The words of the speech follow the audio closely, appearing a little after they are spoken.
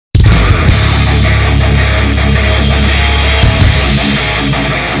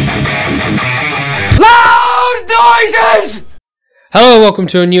Hello, welcome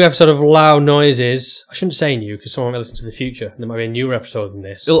to a new episode of Loud Noises. I shouldn't say new because someone might listen to the future and there might be a newer episode than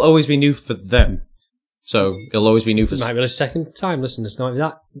this. It'll always be new for them. So it'll always be new for... It might be the second time listeners, not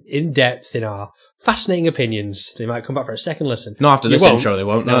that in-depth in our fascinating opinions. They might come back for a second listen. Not after this intro, they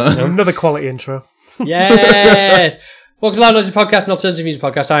won't. No. Another quality intro. Yes! Welcome to Loud Noises Podcast, an alternative music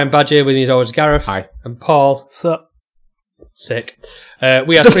podcast. I am Badger, with me as always Gareth. Hi. And Paul. So, Sick.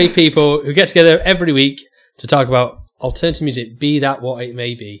 We are three people who get together every week to talk about alternative music, be that what it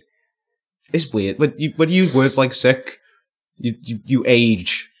may be. It's weird. When you use words like sick, you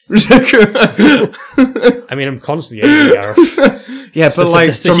age. I mean, I'm constantly aging, Gareth. Yeah, but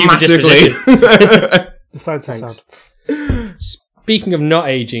like dramatically. the sound to sound. Speaking of not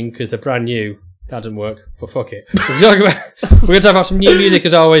aging, because they're brand new, that didn't work, but fuck it. We're going to talk about some new music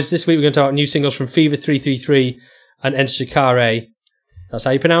as always. This week we're going to talk about new singles from Fever 333 and Enter Shikari. That's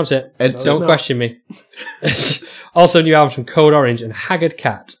how you pronounce it. Don't question me. Also new albums from Code Orange and Haggard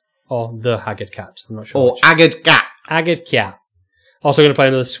Cat. Or The Haggard Cat. I'm not sure. Or Haggard Cat. Haggard Cat. Also going to play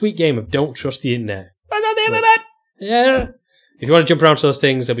another sweet game of Don't Trust the Internet. Yeah. If you want to jump around to those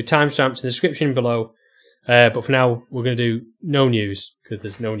things, there'll be timestamps in the description below. But for now, we're going to do no news, because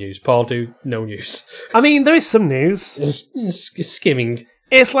there's no news. Paul, do no news. I mean, there is some news. Skimming.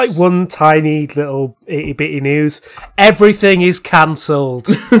 It's like one tiny little itty-bitty news. Everything is cancelled.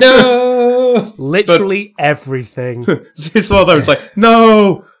 No! Literally everything. It's one of those like,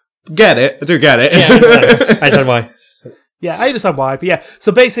 no! Get it. I do get it. Yeah, I understand why. Yeah, I understand why, but yeah.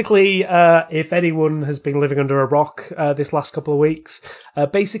 So basically, if anyone has been living under a rock this last couple of weeks,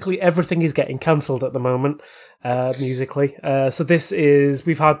 basically everything is getting cancelled at the moment, musically. So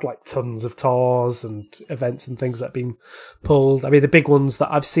we've had like tons of tours and events and things that have been pulled. I mean, the big ones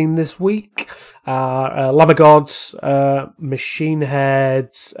that I've seen this week are Lamb of God, Machine Head,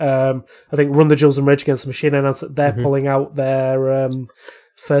 I think Run the Jewels and Rage Against the Machine announced that they're pulling out their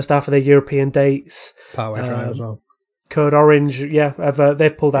first half of their European dates. Power Drive as well. Code Orange, yeah,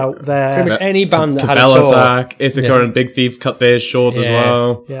 they've pulled out their... Any band that had a Cabell tour. Attack, Ithaca and Big Thief cut theirs short as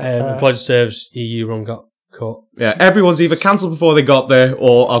well. Yeah, Employed Serves EU run got cut. Yeah, everyone's either cancelled before they got there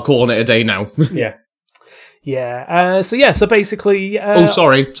or are calling it a day now. Yeah. Yeah, so basically...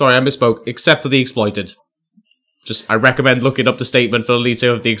 sorry, I misspoke. Except for The Exploited. I recommend looking up the statement for the lead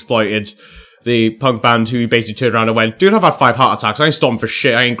singer of The Exploited, the punk band who basically turned around and went, dude, I've had 5 heart attacks. I ain't stopping for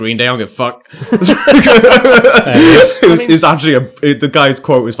shit. I ain't Green Day. I don't give a fuck. It's actually the guy's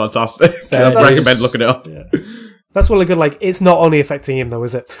quote is fantastic. I recommend looking it up. Yeah. That's really good. Like, it's not only affecting him, though,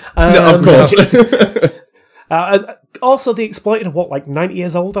 is it? No, of course. Also, The Exploited are, like 90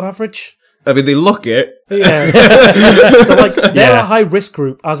 years old on average? I mean, they look it. Yeah. So, like, they're a high-risk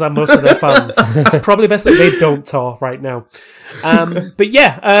group, as are most of their fans. It's probably best that they don't tour right now. But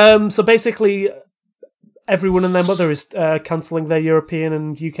yeah, so basically, everyone and their mother is cancelling their European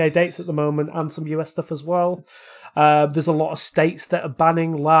and UK dates at the moment, and some US stuff as well. There's a lot of states that are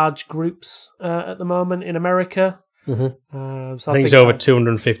banning large groups at the moment in America. So I think it's over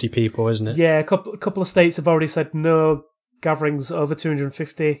 250 people, isn't it? Yeah, a couple of states have already said no gatherings over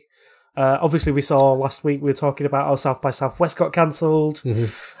 250. Obviously, we saw last week, we were talking about how South by Southwest got cancelled. So,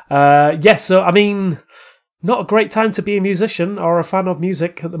 I mean, not a great time to be a musician or a fan of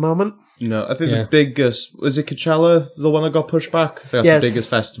music at the moment. No, I think the biggest... Was it Coachella, the one that got pushed back? I think that's the biggest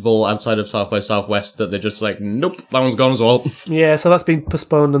festival outside of South by Southwest that they're just like, nope, that one's gone as well. Yeah, so that's been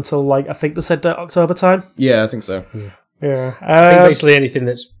postponed until, like, I think they said October time. Yeah, I think so. Yeah. I think basically anything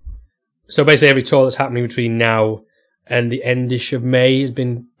that's... So basically every tour that's happening between now and the end-ish of May has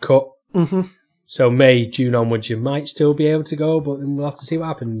been cut. So May, June onwards, you might still be able to go, but then we'll have to see what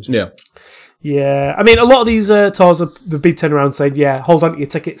happens. Yeah, I mean, a lot of these tours have been turned around saying, yeah, hold on to your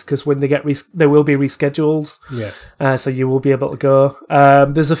tickets because when they get they will be reschedules. Yeah. So you will be able to go.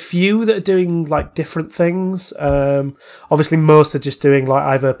 There's a few that are doing like different things. Obviously, most are just doing like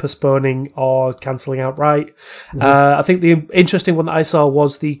either postponing or cancelling outright. I think the interesting one that I saw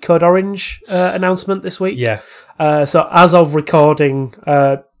was the Code Orange announcement this week. Yeah. So as of recording,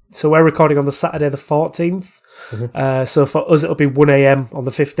 so we're recording on the Saturday the 14th. So for us, it'll be 1 a.m. on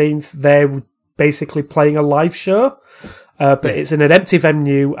the 15th. They're basically playing a live show, but it's in an empty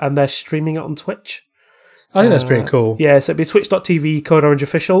venue and they're streaming it on Twitch. I think that's pretty cool. Yeah, so it'll be twitch.tv Code Orange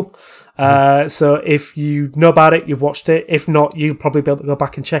Official. So if you know about it, you've watched it. If not, you'll probably be able to go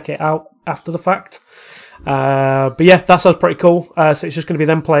back and check it out after the fact. But yeah, that sounds pretty cool. So it's just going to be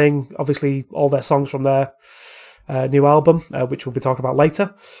them playing, obviously, all their songs from their new album, which we'll be talking about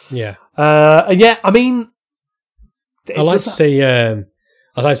later. Yeah. And yeah, I mean... I like to say the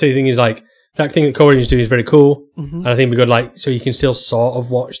thing is like, that thing that Code Orange is doing is very cool. And I think it'd be good, like, so you can still sort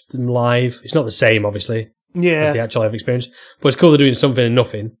of watch them live. It's not the same, obviously. as the actual live experience. But it's cool they're doing something and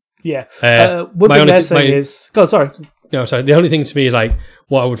nothing. Yeah. One thing they're saying is... Go on, sorry. No, sorry. The only thing to me is like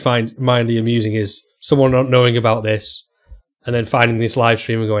what I would find mildly amusing is someone not knowing about this and then finding this live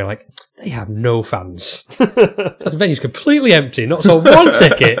stream and going like, they have no fans. That venue's completely empty. Not sold one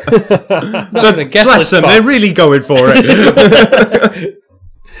ticket. Not going to guess Bless them. They're really going for it.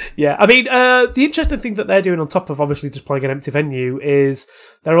 Yeah, I mean, the interesting thing that they're doing on top of obviously just playing an empty venue is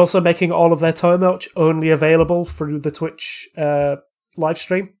they're also making all of their tour merch only available through the Twitch live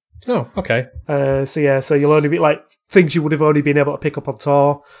stream. Oh, okay. So you'll only be like things you would have only been able to pick up on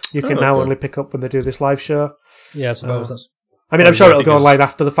tour. You can now only pick up when they do this live show. Yeah, I suppose that's. I mean, I'm sure it'll go online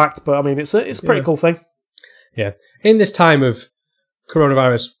after the fact, but I mean, it's a pretty cool thing. Yeah, in this time of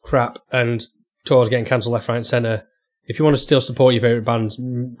coronavirus crap and tours getting cancelled left, right, and centre, if you want to still support your favourite bands,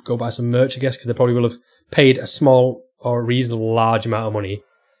 go buy some merch, I guess, because they probably will have paid a small or reasonable large amount of money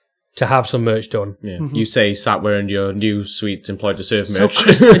to have some merch done. Yeah. You say sat wearing your new sweet Employed to Serve merch. So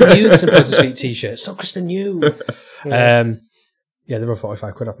crisp and new, this Employed to Sweet t-shirt. So crisp and new. Yeah, they were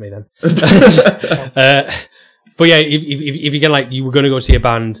 45 quid off me then. But yeah, if you get like, you were going to go see a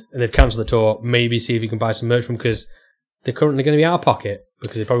band and they've cancelled the tour, maybe see if you can buy some merch from them because they're currently going to be out of pocket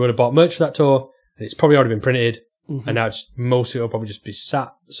because they probably would have bought merch for that tour and it's probably already been printed and now most of it will probably just be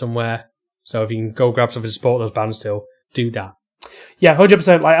sat somewhere. So if you can go grab something to support those bands still, do that. Yeah,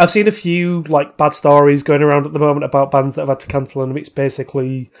 100%. Like I've seen a few like bad stories going around at the moment about bands that have had to cancel, and it's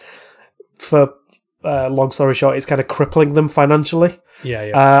basically, for long story short, it's kind of crippling them financially.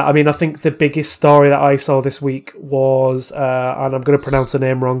 Yeah. I mean, I think the biggest story that I saw this week was, and I'm going to pronounce her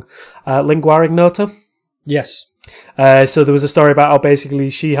name wrong, Lingua Ignota. Yes. So there was a story about how basically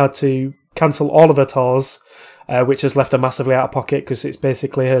she had to cancel all of her tours, which has left her massively out of pocket because it's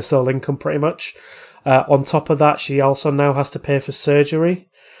basically her sole income pretty much. On top of that, she also now has to pay for surgery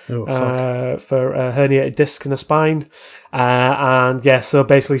for a herniated disc in her spine. And yeah, so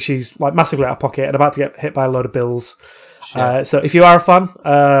basically she's like massively out of pocket and about to get hit by a load of bills. So if you are a fan,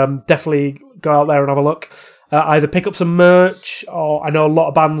 definitely go out there and have a look. Either pick up some merch, or I know a lot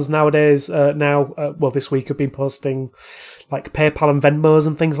of bands nowadays this week have been posting like PayPal and Venmos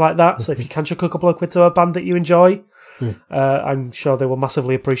and things like that. So if you can chuck a couple of quid to a band that you enjoy, I'm sure they will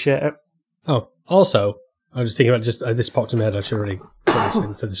massively appreciate it. Oh, also, I was thinking about this popped in my head. I should really put this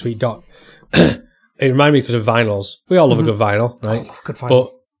in for the sweet doc. It reminded me because of vinyls. We all love a good vinyl, right? Oh, good vinyl.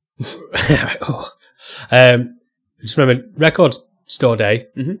 But just remember, Record Store Day,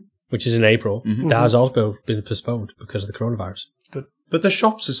 which is in April, that has also been postponed because of the coronavirus. But the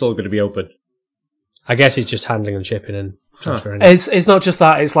shops are still going to be open. I guess it's just handling and shipping and transferring. It's not just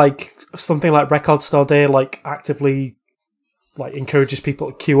that. It's like something like Record Store Day, like actively like encourages people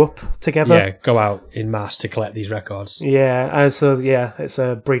to queue up together. Yeah, go out in mass to collect these records. Yeah, and so yeah, it's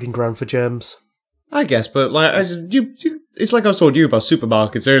a breeding ground for germs. I guess, but like, it's like I was talking to you about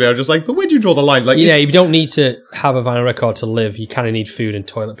supermarkets earlier. I was just like, but where do you draw the line? Like, you don't need to have a vinyl record to live. You kind of need food and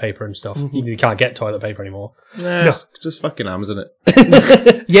toilet paper and stuff. Even if you can't get toilet paper anymore. Nah, no. Just fucking Amazon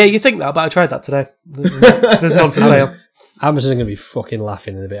it. Yeah, you think that, but I tried that today. There's none for sale. Amazon are going to be fucking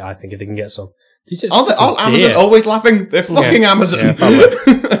laughing in a bit, I think, if they can get some. Are Amazon always laughing? They're fucking Amazon. Yeah,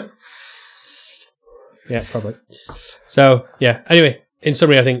 probably. Yeah, probably. So, yeah. Anyway, in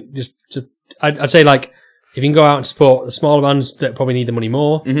summary, I think I'd say, like, if you can go out and support the smaller bands that probably need the money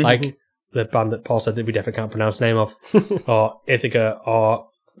more, like the band that Paul said that we definitely can't pronounce the name of, or Ithaca, or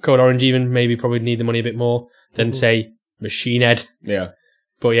Code Orange even, maybe probably need the money a bit more than, say, Machine Head. Yeah.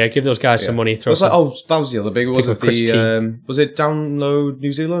 But yeah, give those guys some money. That was the other big one. Was it Download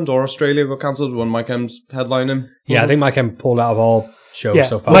New Zealand or Australia got cancelled when Mike M's headlining? Yeah, I think Mike M pulled out of all shows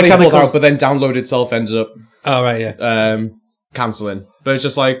so far. Well, they pulled out, but then Download itself ended up cancelling. But it's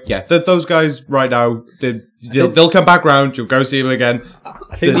just like, yeah, those guys right now, they'll come back round. You'll go see them again.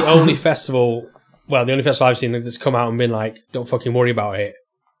 I think the only festival I've seen that's come out and been like, don't fucking worry about it,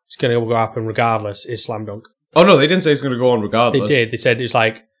 it's going to go happen regardless, is Slam Dunk. Oh no, they didn't say it's going to go on regardless. They did. They said it's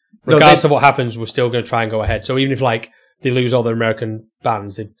like, regardless of what happens, we're still going to try and go ahead. So even if like they lose all their American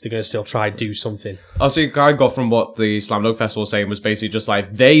bands, they're going to still try and do something. Oh, see, I got from what the Slam Dunk Festival was saying was basically just like,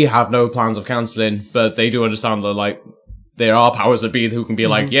 they have no plans of cancelling, but they do understand that like, there are powers that be who can be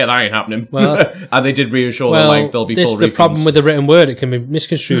like, yeah, that ain't happening. Well, and they did reassure that like, there'll be full refunds. This is the problem with the written word. It can be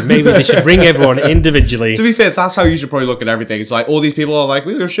misconstrued. Maybe they should ring everyone individually. To be fair, that's how you should probably look at everything. It's like, all these people are like,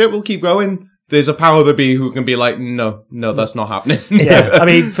 we'll keep going. There's a power that be who can be like, no, that's not happening. Yeah, I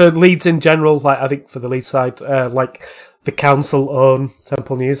mean, for Leeds in general, like I think for the Leeds side, like the council own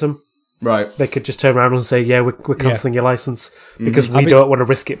Temple Newsam. Right. They could just turn around and say, yeah, we're cancelling your licence because we don't want to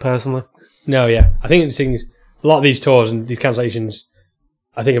risk it personally. No, yeah. I think a lot of these tours and these cancellations,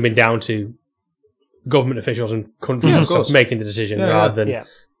 I think have been down to government officials and countries and stuff making the decision rather than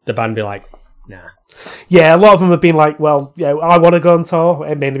the band be like, nah. Yeah, a lot of them have been like, well, yeah, I want to go on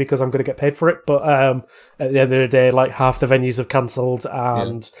tour, mainly because I'm going to get paid for it. But at the end of the day, like half the venues have cancelled,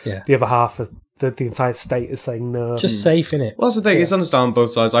 and the other half of the entire state is saying no. Just safe, innit? Well, that's the thing. It's understandable on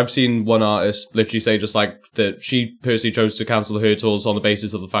both sides. I've seen one artist literally say just like that she personally chose to cancel her tours on the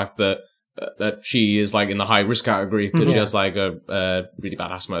basis of the fact that she is like in the high risk category because she has like a really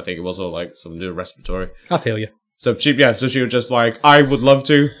bad asthma, I think it was, or like something to do with respiratory. I feel you. So she was just like, I would love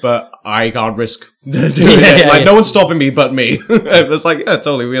to, but I can't risk doing it. No one's stopping me but me. It was like, yeah,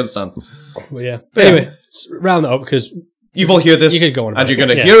 totally, we understand. Well, yeah. But anyway, round that up because you've all heard this, you could go on and you're going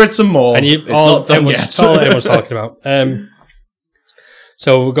to hear it some more. And it's not done yet. All everyone's talking about.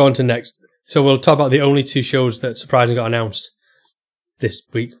 So we'll go on to next. So we'll talk about the only 2 shows that surprisingly got announced this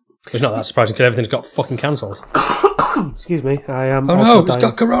week. It's not that surprising because everything's got fucking cancelled. Excuse me, I am. Oh no, it's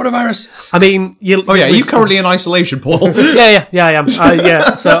got coronavirus. I mean, are you currently in isolation, Paul? yeah, I am.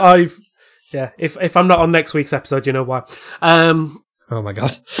 So if I'm not on next week's episode, you know why. Oh my god.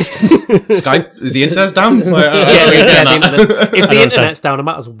 Skype, the internet's down? The internet. If the internet's down, I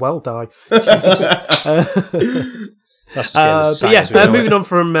might as well die. Moving on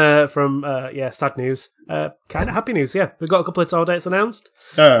from sad news, kind of happy news. Yeah, we've got a couple of tour dates announced.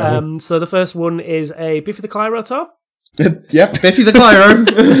 So the first one is a Biffy the Clyro tour. Yep, Biffy the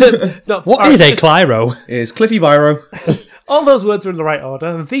Clyro. What is a Clyro? It's Cliffy Biro. All those words are in the right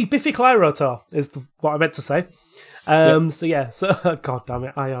order. The Biffy Clyro tour is what I meant to say. So god damn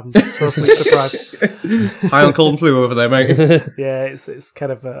it, I am totally surprised. High on cold and flu over there, mate. Yeah, it's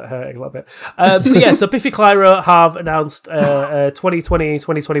kind of hurting a little bit. So Biffy Clyro have announced a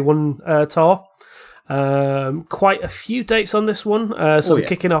 2020-2021 tour. Quite a few dates on this one. We're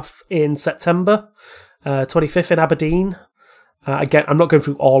kicking off in September 25th in Aberdeen. Again, I'm not going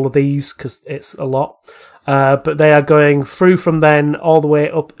through all of these because it's a lot. But they are going through from then all the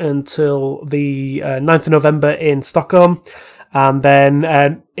way up until the 9th of November in Stockholm. And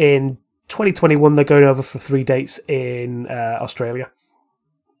then in 2021, they're going over for 3 dates in Australia.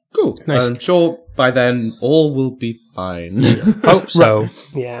 Cool. Nice. I'm sure by then all will be fine. Hope so.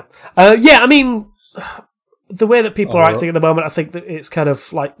 Right. Yeah. I mean, the way that people are acting at the moment, I think that it's kind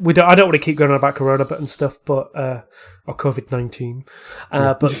of like I don't want to keep going on about Corona and stuff, but or COVID-19.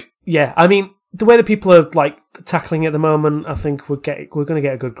 But yeah, I mean, the way that people are like tackling it at the moment, I think we're going to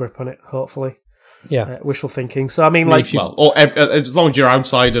get a good grip on it. Hopefully, wishful thinking. So I mean, as long as you're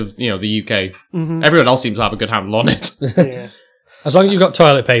outside of the UK, everyone else seems to have a good handle on it. Yeah. As long as you've got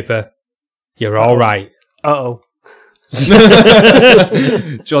toilet paper, you're all right. Uh-oh.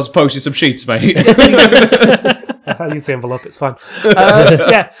 Just post you some sheets, mate. I use the envelope, it's fine.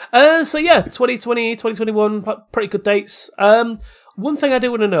 2020, 2021, pretty good dates. One thing I do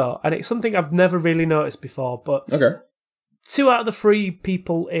want to know, and it's something I've never really noticed before, but 2 out of the 3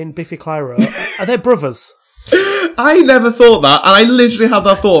 people in Biffy Clyro, are they brothers? I never thought that, and I literally had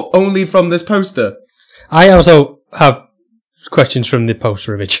that thought only from this poster. I also have questions from the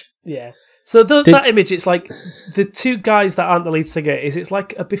poster image. Yeah. So that image, it's like the 2 guys that aren't the lead singer. It's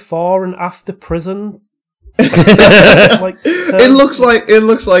like a before and after prison. It looks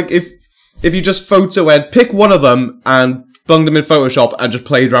like if you just pick one of them and bung them in Photoshop and just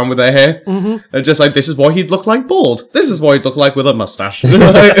played around with their hair, and just like, this is what he'd look like bald. This is what he'd look like with a mustache.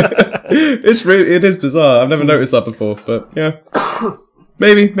 It is bizarre. I've never noticed that before, but yeah,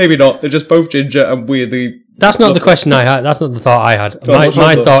 maybe not. They're just both ginger and weirdly. That's not the question I had. That's not the thought I had.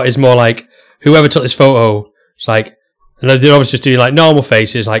 My thought is more like, whoever took this photo, it's like, and they're obviously just doing like normal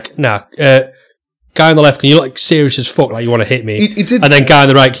faces, like, nah, guy on the left, can you look serious as fuck, like you want to hit me? He did. And then guy on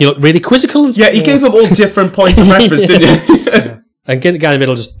the right, can you look really quizzical? Yeah, he gave them all different points of reference, didn't he? And get the guy in the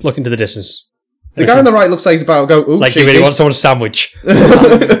middle just look into the distance. The guy on the right looks like he's about to go, ooh, like cheeky. You really want someone's sandwich.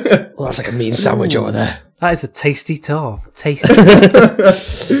 Well, that's like a mean sandwich over there. That is a tasty tour. Tasty.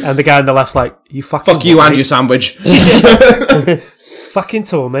 And the guy on the left's like, you fucking... Fuck you and your sandwich. Fucking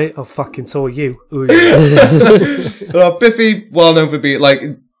tour, mate. I'll fucking tour you. Biffy, well known for being, like,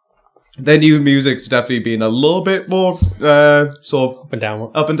 their new music's definitely been a little bit more, sort of...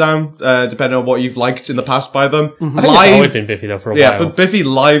 Up and down, depending on what you've liked in the past by them. I think it's always been Biffy, though, for a while. Yeah, but Biffy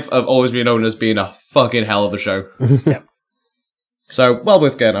live have always been known as being a fucking hell of a show. Yeah. So, well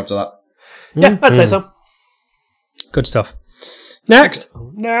worth getting after that. Yeah, I'd say so. Good stuff. Next.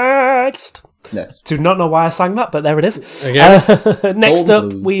 Do not know why I sang that, but there it is. Okay. Next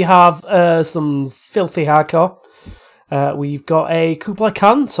up, we have some filthy hardcore. We've got a Kublai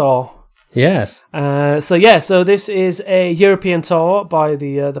Khan tour Yes. So this is a European tour by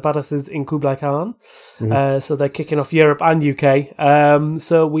the badasses in Kublai Khan. So they're kicking off Europe and UK.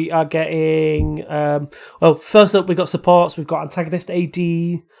 So we are getting first up we've got supports. We've got Antagonist AD,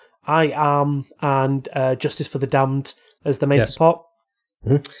 I Am, and Justice for the Damned as the main support.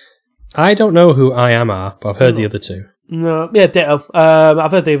 I don't know who I Am are, but I've heard the other two. No, yeah, ditto.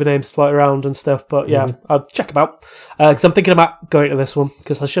 I've heard the other names float around and stuff, but yeah, I'll check them out. Because I'm thinking about going to this one,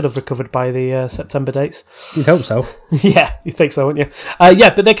 because I should have recovered by the September dates. You'd hope so. Yeah, you think so, wouldn't you?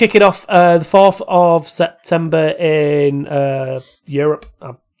 But they're kicking off the 4th of September in Europe.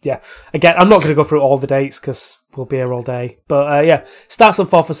 Again, I'm not going to go through all the dates, because we'll be here all day. But starts on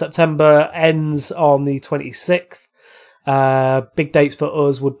 4th of September, ends on the 26th. Big dates for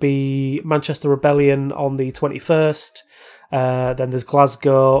us would be Manchester Rebellion on the 21st, then there's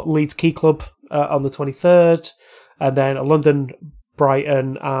Glasgow Leeds Key Club on the 23rd, and then London,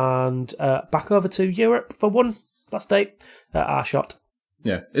 Brighton, and back over to Europe for one last date at Aarschot.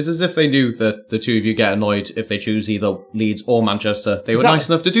 Yeah, it's as if they knew that the two of you get annoyed if they choose either Leeds or Manchester. They were nice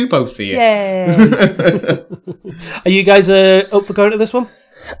enough to do both for you. Yay! Are you guys up for going to this one?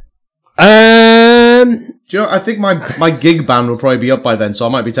 Do you know, I think my gig ban will probably be up by then, so I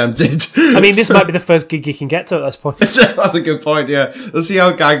might be tempted. I mean, this might be the first gig you can get to at this point. That's a good point, yeah. Let's see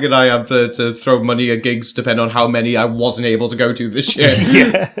how gagged I am to throw money at gigs, depending on how many I wasn't able to go to this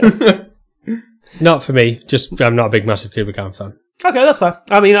year. Yeah. Not for me. Just, I'm not a big, massive Kublai Khan fan. Okay, that's fine.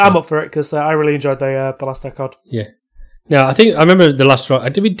 I mean, I'm up for it, because I really enjoyed the last record. Yeah. No, I remember the last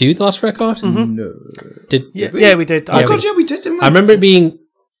record. Did we do the last record? Mm-hmm. No. Yeah, we did. Oh, God, yeah, we did, didn't we? I remember it being...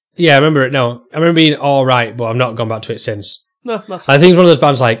 Yeah, I remember it. No, I remember being all right, but I've not gone back to it since. No, that's fine. I think it's one of those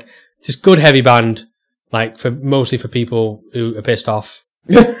bands like just good heavy band, like mostly for people who are pissed off.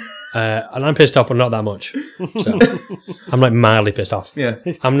 And I'm pissed off, but not that much. So I'm like mildly pissed off. Yeah,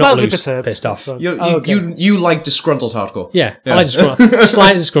 I'm not Mildly loose perturbed. pissed off. You like disgruntled hardcore. Yeah, I like disgruntled.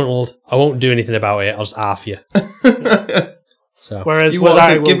 Slightly disgruntled. I won't do anything about it. I'll just arf you. So. Whereas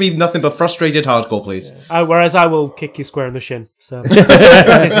give me nothing but frustrated hardcore, please. Whereas I will kick you square in the shin. So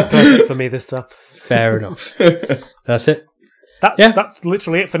this is perfect for me this time. Fair enough. That's it. That's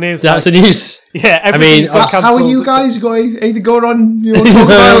literally it for news. That's the news. Yeah, everything's got cancelled. How are you guys going? Anything going on? You want to talk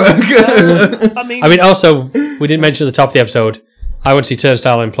about? I mean, also, we didn't mention at the top of the episode, I went to see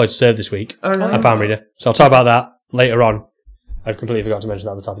Turnstile Employed to Serve this week at Palm Reader. So I'll talk about that later on. I've completely forgot to mention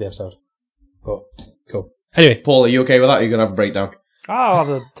that at the top of the episode. But, cool. Anyway. Paul, are you okay with that? Or are you going to have a breakdown? I'll have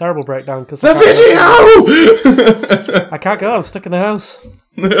a terrible breakdown because the video! I can't go. I'm stuck in the house.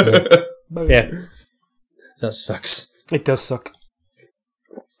 Yeah. That sucks. It does suck.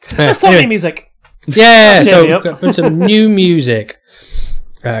 Let's talk new music. Yeah, so we've got some new music.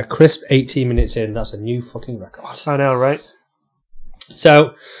 Crisp 18 minutes in. That's a new fucking record. I know, right?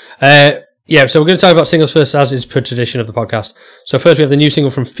 So, so we're going to talk about singles first, as is per tradition of the podcast. So first we have the new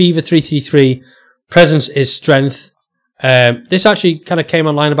single from Fever 333, Presence is Strength. This actually kind of came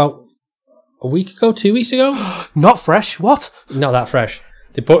online about a week ago, 2 weeks ago. Not fresh. What? Not that fresh.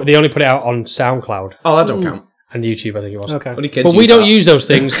 They only put it out on SoundCloud. Oh, that don't count. And YouTube, I think it was. Okay. But we don't use those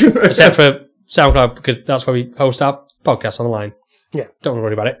things except for SoundCloud because that's where we host our podcast on the line. Yeah. Don't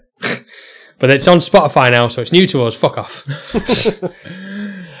worry about it. But it's on Spotify now, so it's new to us. Fuck off.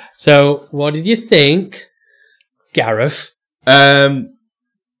 So, what did you think, Gareth?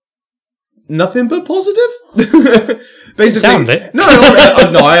 Nothing but positive. Basically, sound it. No,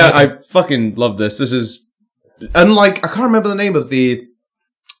 I fucking love this. This is unlike, I can't remember the name of the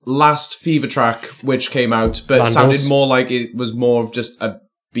last Fever track which came out, but it sounded more like it was more of just a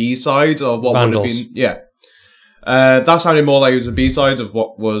B-side of what would have been. Yeah. That sounded more like it was a B-side of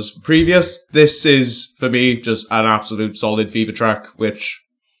what was previous. This is, for me, just an absolute solid Fever track, which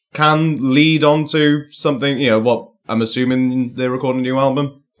can lead on to something, what I'm assuming they're recording a new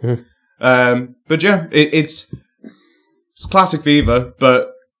album. Mm-hmm. But yeah, it's classic Fever,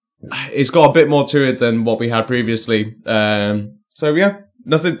 but it's got a bit more to it than what we had previously. So yeah,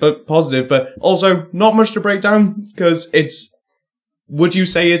 nothing but positive, but also not much to break down, because it's, would you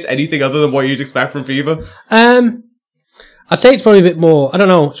say it's anything other than what you'd expect from Fever? I'd say it's probably a bit more, I don't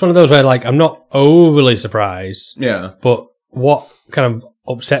know, it's one of those where I'm not overly surprised. Yeah. But what kind of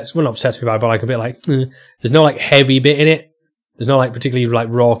upsets me about it, but a bit there's no heavy bit in it. There's no particularly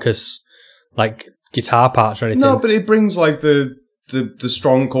raucous guitar parts or anything. No, but it brings the the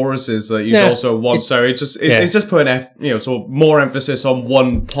strong choruses that you'd also want. So it's just putting sort of more emphasis on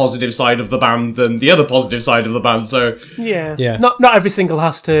one positive side of the band than the other positive side of the band. So not every single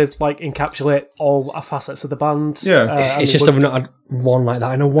has to like encapsulate all facets of the band. It's just I've not had one like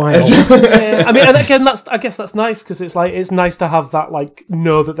that in a while. I mean, and again, I guess that's nice because it's nice to have that, like,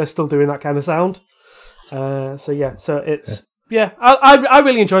 know that they're still doing that kind of sound. I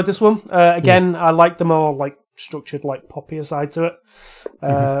really enjoyed this one. Again, I like the more like structured, like poppier side to it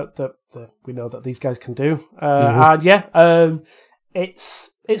that we know that these guys can do.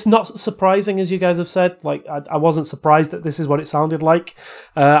 It's not surprising, as you guys have said. Like, I wasn't surprised that this is what it sounded like.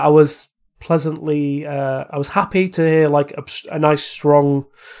 I was happy to hear like a nice strong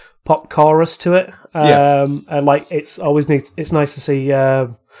pop chorus to it. And like it's nice to see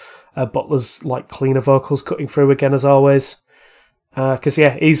Butler's like cleaner vocals cutting through again, as always. Because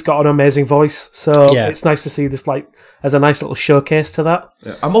he's got an amazing voice, so it's nice to see this like as a nice little showcase to that.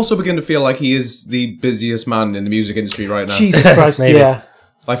 Yeah. I'm also beginning to feel like he is the busiest man in the music industry right now. Jesus Christ, yeah.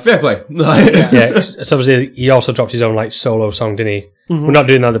 Like, fair play. So obviously he also dropped his own like solo song, didn't he? Mm-hmm. We're not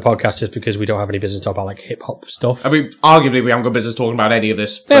doing another podcast just because we don't have any business to talk about like hip hop stuff. I mean, arguably we haven't got business talking about any of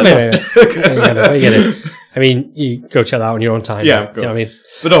this. Yeah. I get it. I mean, you go check that out on your own time. Yeah, of course. You know what I mean?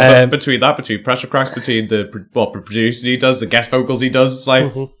 But no, between pressure cracks, between the producing he does, the guest vocals he does, it's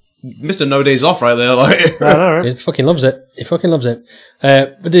like Mr. No Days Off right there. Like, right. He fucking loves it.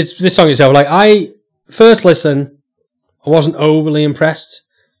 But this song itself, like, first listen, I wasn't overly impressed,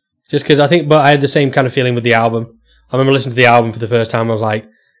 just because but I had the same kind of feeling with the album. I remember listening to the album for the first time. I was like,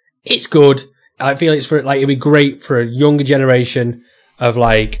 it's good. I feel it'd be great for a younger generation of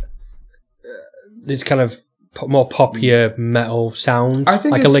like this kind of more poppier metal sound,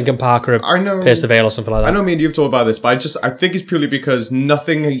 like a Linkin Park or a Pierce the Veil or something like that. I know me and you've talked about this, but I think it's purely because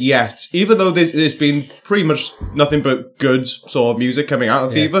nothing yet, even though there's been pretty much nothing but good sort of music coming out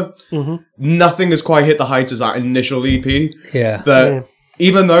of Fever, nothing has quite hit the heights as that initial EP.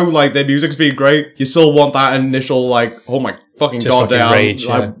 Even though like their music's been great, you still want that initial like, oh my fucking goddamn, rage,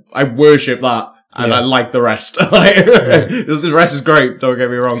 I worship that. And I like the rest. The rest is great, don't get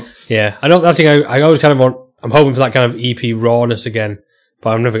me wrong. Yeah, I know that's the thing. I always kind of I'm hoping for that kind of EP rawness again, but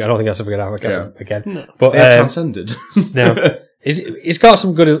I don't think that's ever going to happen again. No. But they're transcended. No, it's got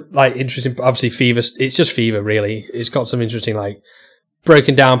some good, like, interesting. Obviously, Fever. It's just Fever, really. It's got some interesting, like,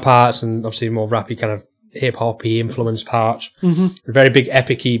 breaking down parts and obviously more rappy kind of hip hoppy influenced parts. A very big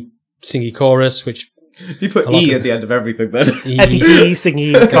epic-y singy chorus, which. You put E at the end of everything, then. Epic-y,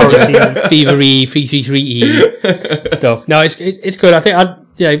 singy, chorusy, Fever-y, 333E stuff. No, it's good. I think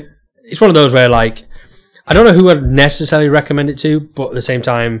it's one of those where, like, I don't know who I'd necessarily recommend it to, but at the same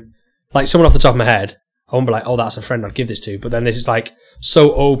time, like, someone off the top of my head, I won't be like, oh, that's a friend I'd give this to. But then this is, like,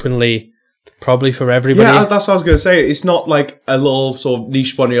 so openly, probably for everybody. Yeah, that's what I was going to say. It's not like a little sort of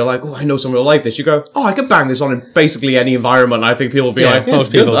niche one where you're like, oh, I know someone will like this. You go, oh, I could bang this on in basically any environment. I think people will be like,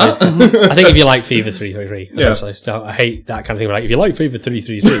 most people I think if you like Fever 333, so I hate that kind of thing. Like, if you like Fever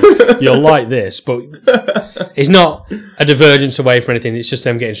 333, you'll like this. But it's not a divergence away from anything. It's just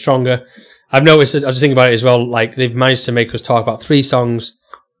them getting stronger. I've noticed, I was thinking about it as well, like, they've managed to make us talk about 3 songs,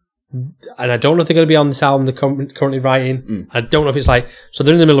 and I don't know if they're going to be on this album they're currently writing. I don't know if it's like, so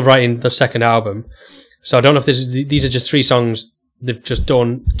they're in the middle of writing the second album, so I don't know if these are just 3 songs they've just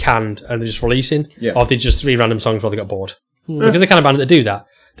done, canned, and they're just releasing, or if they're just 3 random songs while they got bored. Because they're the kind of band that do that.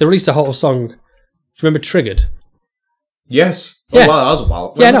 They released a whole song, do you remember Triggered? Yes. Oh, wow, that was a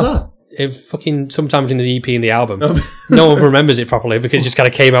while. When was that? It fucking sometime between the EP and the album. No one remembers it properly because it just kind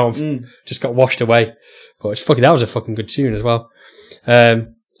of came out and just got washed away. But that was a fucking good tune as well.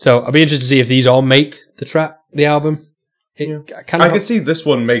 So I'll be interested to see if these all make the album. I could see this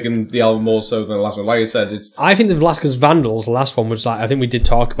one making the album more so than the last one. Like I said, I think the Velasquez Vandals, the last one, was like, I think we did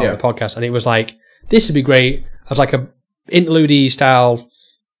talk about the podcast, and it was like, this would be great as like a interlude style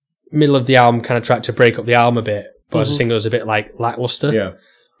middle of the album kind of track to break up the album a bit. But as a single, it's a bit like lackluster. Yeah.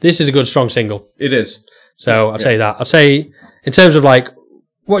 This is a good, strong single. It is. So I'd say that. I'd say, in terms of like,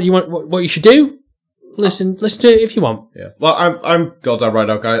 what you should do, listen to it if you want. Yeah. Well, I'm goddamn right,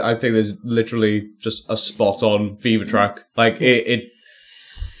 okay. I think there's literally just a spot on Fever track. Like, it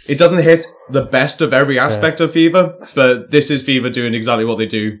doesn't hit the best of every aspect of Fever, but this is Fever doing exactly what they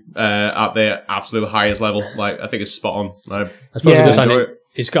do at their absolute highest level. Like, I think it's spot on. I suppose a good sign.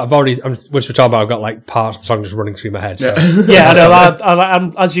 It's got. Once we're talking about, I've got like parts of the song just running through my head. So. I know.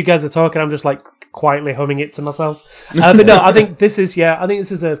 I'm, as you guys are talking, I'm just like quietly humming it to myself. But no, I think this is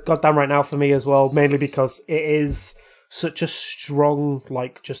a goddamn right now for me as well. Mainly because it is such a strong,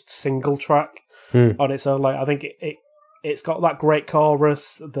 like, just single track on its own. Like, I think it's got that great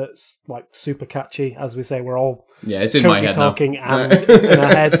chorus that's like super catchy. As we say, we're all it's in my head talking now. and it's in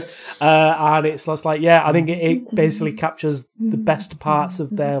our heads. And it's just like, I think it basically captures the best parts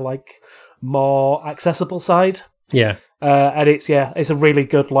of their like more accessible side. Yeah. And it's a really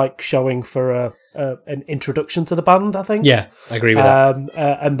good like showing for an introduction to the band, I think. Yeah, I agree with that.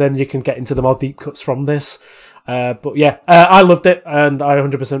 And then you can get into the more deep cuts from this. But I loved it, and I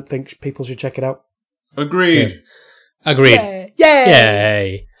 100% think people should check it out. Agreed. Agreed.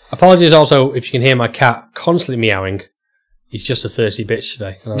 Yay! Apologies also if you can hear my cat constantly meowing. He's just a thirsty bitch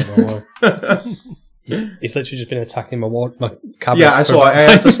today. I don't know why. He's literally just been attacking my cabinet. Yeah, I saw. I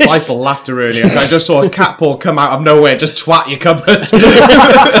had to stifle laughter earlier. I just saw a cat paw come out of nowhere, just twat your cupboard.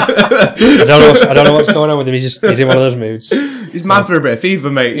 I don't know what's going on with him. He's in one of those moods. He's mad for a bit of fever,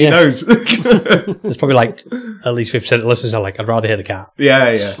 mate. He knows. There's probably like at least 50% of the listeners are like, I'd rather hear the cat. Yeah.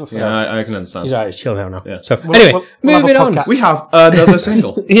 I can understand. He's alright. He's chilling out now. Yeah. So anyway, moving on. We have another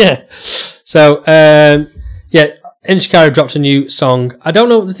single. Yeah. So Enter Shikari dropped a new song. I don't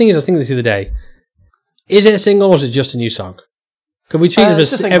know. The thing is, I was thinking this the other day. Is it a single or is it just a new song? Can we treat it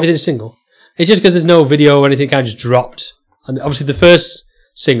as everything's single? It's just because there's no video or anything, kind of just dropped. And obviously the first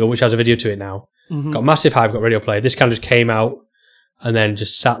single, which has a video to it now, got massive hype, got radio play. This kind of just came out and then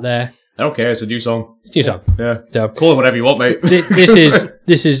just sat there. I don't care, it's a new song. It's a new song. Yeah. So, call it whatever you want, mate.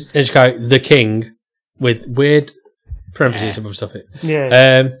 This is Enter Shikari, The King, with weird parentheses above stuff.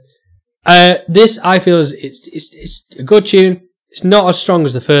 This, I feel, is it's a good tune. It's not as strong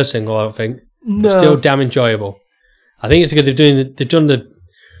as the first single, I don't think. No. But still damn enjoyable. I think it's good they've done the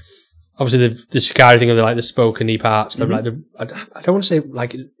obviously the Shikari thing of like the spoken-y parts. I don't want to say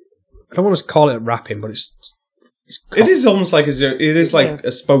like I don't want to call it rapping, but it is almost like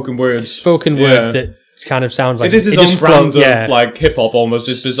a spoken word. Spoken word that kind of sounds like it is its own brand of like hip hop almost.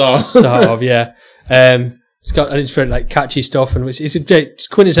 It's bizarre. Sort of, yeah. It's very like catchy stuff, and it's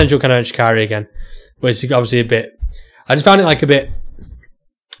quintessential kind of Shikari again. Where it's obviously a bit. I just found it like a bit.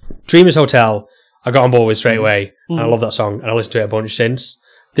 Dreamers Hotel, I got on board with straight away, and I love that song, and I listened to it a bunch since.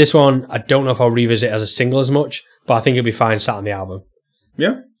 This one, I don't know if I'll revisit as a single as much, but I think it'll be fine sat on the album.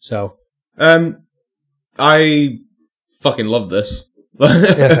 Yeah. So, I fucking love this.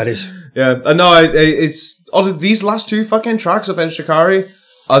 Yeah, that is. Yeah, no, it's these last two fucking tracks of Enter Shikari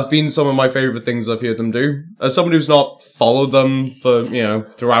have been some of my favourite things I've heard them do. As someone who's not followed them for,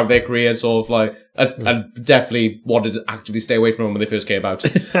 throughout their career, sort of like, I definitely wanted to actively stay away from them when they first came out.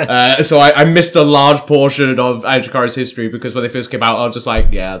 So I missed a large portion of Enter Shikari's history because when they first came out, I was just like,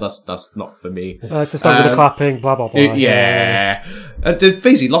 yeah, that's not for me. It's a song with the clapping, blah, blah, blah. Yeah.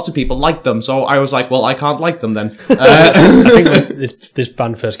 Basically, lots of people liked them, so I was like, well, I can't like them then. I think when this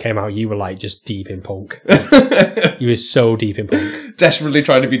band first came out, you were like just deep in punk. You were so deep in punk. Desperately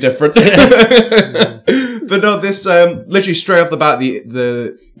trying to be different. But no, this literally straight off the bat,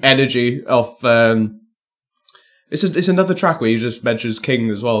 the energy of it's another track where you just mentions King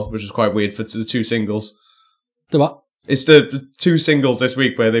as well, which is quite weird for the two singles. The what? It's the two singles this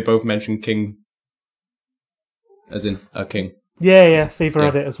week where they both mention King, as in a king. Yeah, Fever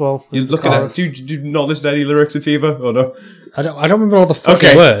had it as well. You're looking at. Do you not listen to any lyrics in Fever or no? I don't remember all the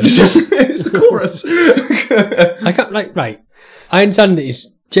fucking words. It's the chorus. I can't right. I understand that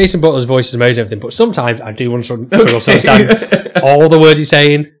Jason Butler's voice is amazing and everything, but sometimes I do want to understand all the words he's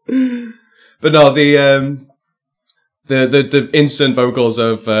saying. But no, the instant vocals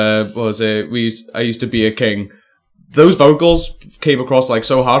of what was it? I used to be a king. Those vocals came across like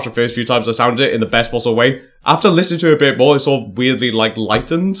so harsh the first few times I sounded it in the best possible way. After listening to it a bit more, it's all weirdly like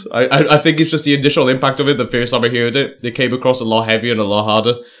lightened. I think it's just the initial impact of it. The first time I heard it, it came across a lot heavier and a lot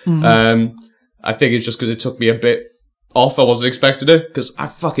harder. Mm-hmm. I think it's just because it took me a bit off. I wasn't expecting it because I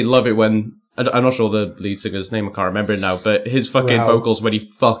fucking love it when I'm not sure the lead singer's name. I can't remember it now, but his fucking vocals when he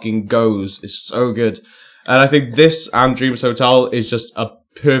fucking goes is so good. And I think this and Dreamers Hotel is just a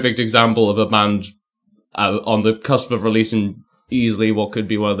perfect example of a band on the cusp of releasing easily what could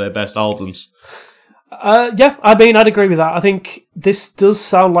be one of their best albums. Yeah, I mean, I'd agree with that. I think this does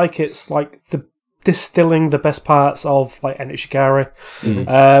sound like it's like distilling the best parts of like Enter Shikari.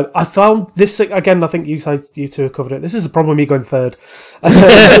 Mm-hmm. I found this again. I think you two have covered it. This is the problem with me going third.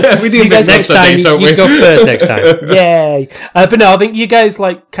 We need next time. You go first next time. Yay! But no, I think you guys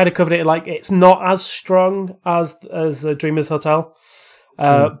like kind of covered it. Like it's not as strong as Dreamers Hotel,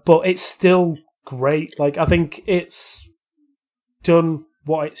 but it's still great. Like I think it's done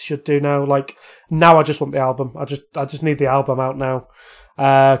what it should do now. Like now, I just want the album. I just need the album out now.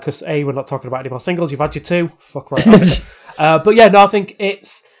 Because we're not talking about any more singles. You've had your two. Fuck right off. But yeah, no, I think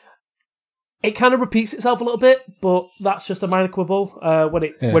it's It kind of repeats itself a little bit, but that's just a minor quibble.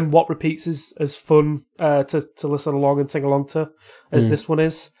 When what repeats is as fun to listen along and sing along to as this one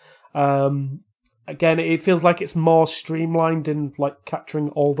is. Again, it feels like it's more streamlined in like capturing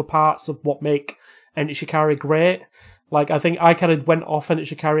all the parts of what make Enter Shikari great. Like, I think I kind of went off Enter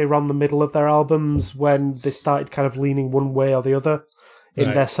Shikari around the middle of their albums when they started kind of leaning one way or the other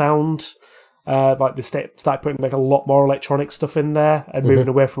in their sound. Like they started putting like a lot more electronic stuff in there and moving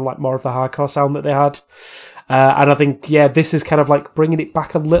away from like more of the hardcore sound that they had. And I think this is kind of like bringing it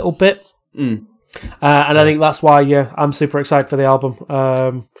back a little bit. And I think that's why I'm super excited for the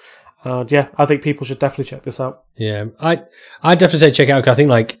album. I think people should definitely check this out. Yeah, I definitely say check it out because I think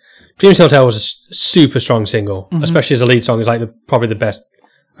like Dreams Hotel was a super strong single, especially as a lead song. It's like probably the best.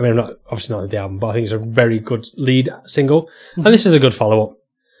 I mean, I'm not obviously not the album, but I think it's a very good lead single, and this is a good follow up.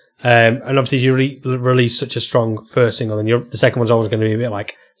 And obviously, you release such a strong first single, and the second one's always going to be a bit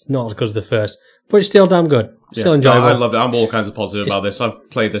like it's not as good as the first, but it's still damn good, still enjoyable. No, I love it. I'm all kinds of positive about this. I've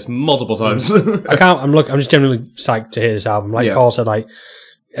played this multiple times. I'm just generally psyched to hear this album. Like Paul said, like,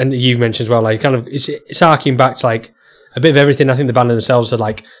 and you mentioned as well, like, kind of it's harking back to like a bit of everything. I think the band themselves said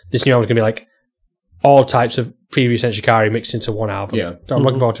like this new album's going to be like all types of previous Enter Shikari mixed into one album. Yeah, so I'm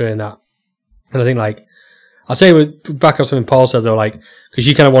looking forward to hearing that. And I think like I'd say back on something Paul said though, like because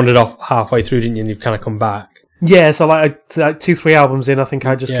you kind of wandered off halfway through, didn't you? And you've kind of come back. Yeah, so like 2-3 albums in, I think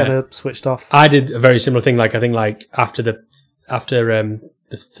I just kind of switched off. I did a very similar thing. Like I think like after the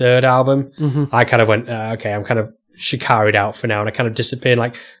third album, I kind of went okay, I'm kind of Shikari'd out for now, and I kind of disappeared.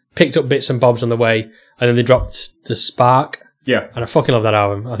 Like picked up bits and bobs on the way, and then they dropped The Spark. Yeah. And I fucking love that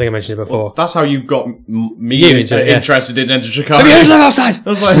album. I think I mentioned it before. Well, that's how you got me interested in Enter Shikari. Have you heard Live Outside? I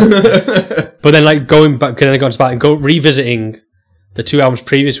was like... But then like going back, can I go on Spark and go revisiting the two albums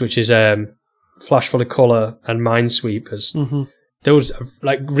previous, which is Flash Full of Colour and Minesweepers. Those,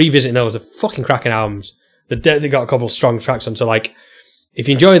 like, revisiting those are fucking cracking albums. They got a couple of strong tracks on, so like, if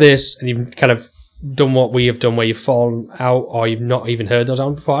you enjoy this and you've kind of done what we have done where you've fallen out or you've not even heard those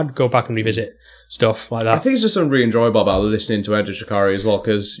albums before, I'd go back and revisit stuff like that. I think it's just something really enjoyable about listening to Enter Shikari as well,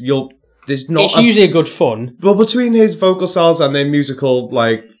 because it's usually a good fun. Well, between his vocal styles and their musical,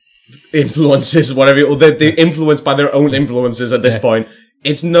 like, influences, whatever, they're influenced by their own influences at this point.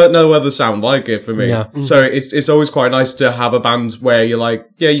 It's no other sound like it for me. Yeah. So it's always quite nice to have a band where you're like,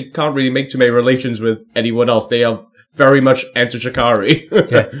 yeah, you can't really make too many relations with anyone else. They have very much Enter Shikari.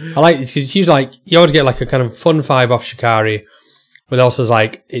 Yeah. I like it's usually like you always get like a kind of fun vibe off Shikari, but also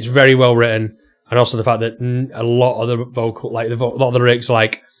like it's very well written, and also the fact that a lot of the vocal, like a lot of the lyrics, are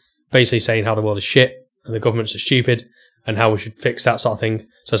like basically saying how the world is shit and the governments are stupid and how we should fix that sort of thing.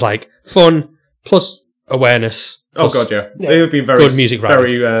 So it's like fun plus awareness. Oh god, yeah. They have been very good music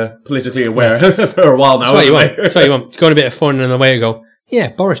writing. Very politically aware for a while now. That's what you want. That's what you want. Go on a bit of fun and away you go. Yeah,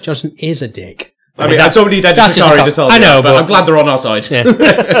 Boris Johnson is a dick. I mean, I don't need Enter Shikari to tell you. I know, but I'm glad they're on our side. Yeah.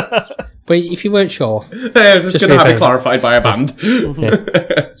 But if you weren't sure, I was just going to have it clarified by a band.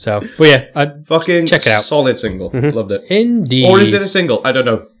 Yeah. So, but yeah, I'd fucking check it out. Solid single. Loved it. Indeed. Or is it a single? I don't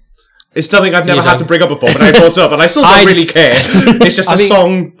know. It's something I've never had to bring up before, but I brought it up, and I still don't really care. It's just a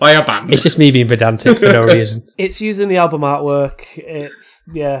song by a band. It's just me being pedantic for no reason. It's using the album artwork. It's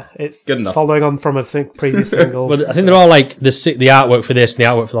good enough. Following on from a previous single. Well, I think they're all like the artwork for this and the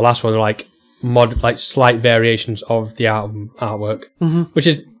artwork for the last one are like slight variations of the album artwork, which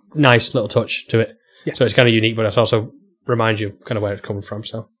is nice little touch to it. Yeah. So it's kind of unique, but it also reminds you kind of where it's coming from.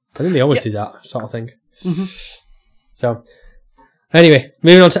 So I think they always do that sort of thing. So. Anyway,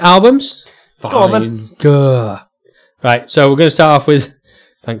 moving on to albums. Fine. Go on, then. Gah. Right, so we're going to start off with...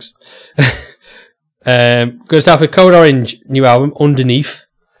 Thanks. Going to start with Code Orange new album, Underneath.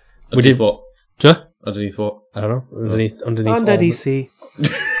 Underneath what? Huh? Underneath what? I don't know. Underneath Under DC.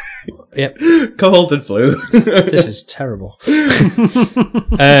 Yep. Cold and flu. This is terrible.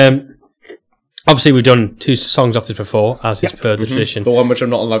 Obviously, we've done 2 songs off this before, as is per the tradition. The one which I'm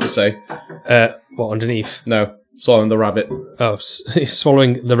not allowed to say. What, Underneath? No. Swallowing the rabbit. Oh,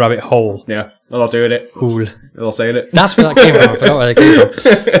 swallowing the rabbit whole. Yeah, I'm not doing it. Cool. I'll say it. That's where that came from. I forgot where that came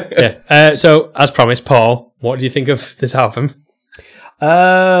from. Yeah. So, as promised, Paul, what do you think of this album?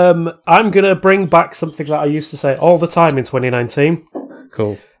 I'm going to bring back something that I used to say all the time in 2019.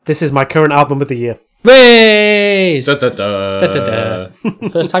 Cool. This is my current album of the year. Ways! Da, da, da. Da, da, da.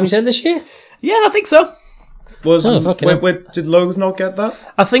 First time you said this year? Yeah, I think so. Did Lowe's not get that?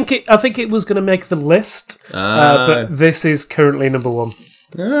 I think it was going to make the list, but this is currently number 1.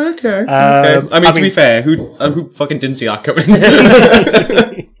 Okay. I mean, to be fair, who fucking didn't see that coming?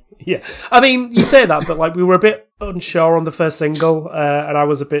 Yeah, I mean, you say that, but like we were a bit unsure on the first single, and I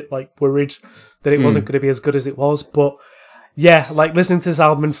was a bit like worried that it wasn't going to be as good as it was. But yeah, like listening to this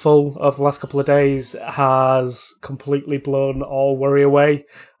album in full of the last couple of days has completely blown all worry away,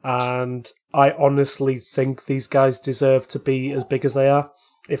 and I honestly think these guys deserve to be as big as they are,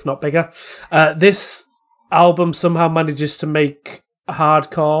 if not bigger. This album somehow manages to make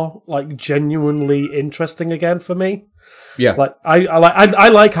hardcore like genuinely interesting again for me. Yeah, Like I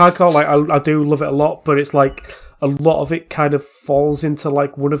like hardcore, like I do love it a lot, but it's like a lot of it kind of falls into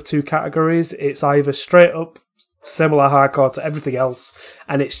like one of two categories. It's either straight up similar hardcore to everything else,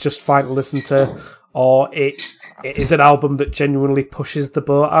 and it's just fine to listen to, or it is an album that genuinely pushes the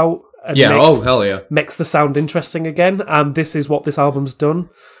boat out and hell yeah, makes the sound interesting again. And this is what this album's done.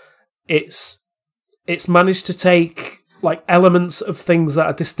 It's managed to take like elements of things that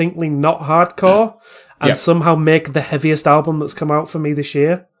are distinctly not hardcore and somehow make the heaviest album that's come out for me this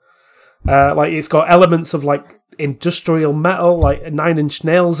year. Like it's got elements of like industrial metal, like 9 Inch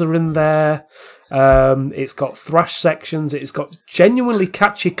Nails are in there. It's got thrash sections. It's got genuinely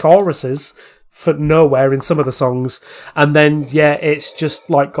catchy choruses for nowhere in some of the songs. And then, it's just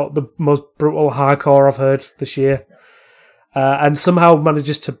like got the most brutal hardcore I've heard this year. And somehow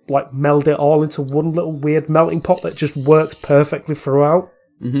manages to like meld it all into one little weird melting pot that just works perfectly throughout.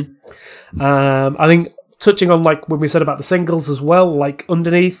 Mm-hmm. I think touching on like when we said about the singles as well, like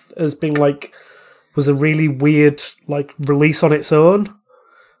Underneath has been like was a really weird like release on its own.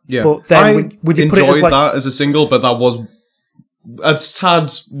 Yeah, but then when you put it as like, that as a single, but that was a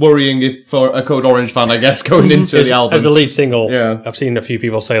tad worrying if for a Code Orange fan, I guess, going into the album as the lead single. Yeah, I've seen a few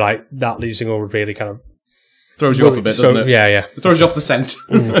people say like that lead single would really kind of throws you off a bit, doesn't it? Yeah. It throws you off the scent.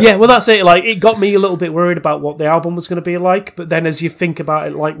 Yeah, well, that's it. Like, it got me a little bit worried about what the album was going to be like. But then, as you think about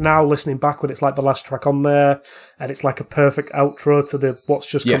it, like now listening back, when it's like the last track on there, and it's like a perfect outro to the what's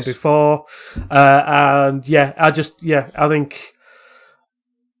just come before, and I think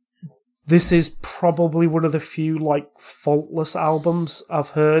this is probably one of the few like faultless albums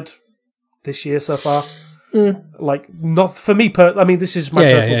I've heard this year so far. Like, not for me, I mean, this is my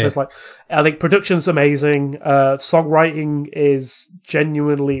personal taste. Like, I think production's amazing. Songwriting is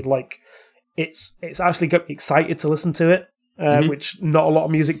genuinely like, it's actually got me excited to listen to it, which not a lot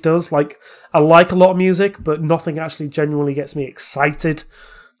of music does. Like, I like a lot of music, but nothing actually genuinely gets me excited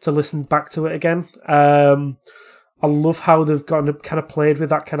to listen back to it again. I love how they've kind of played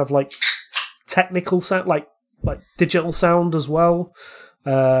with that kind of like technical sound, like digital sound as well.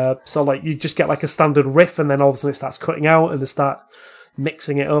 So like you just get like a standard riff, and then all of a sudden it starts cutting out, and they start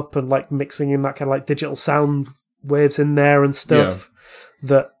mixing it up and like mixing in that kind of like digital sound waves in there and stuff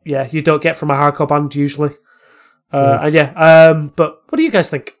that you don't get from a hardcore band usually. But what do you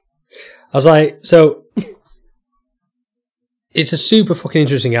guys think? I was like, so it's a super fucking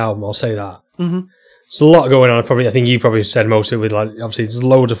interesting album. I'll say that. Mm-hmm. There's a lot going on. I think you probably said most of it with like obviously there's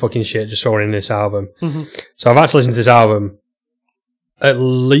loads of fucking shit just thrown in this album. Mm-hmm. So I've actually listened to this album at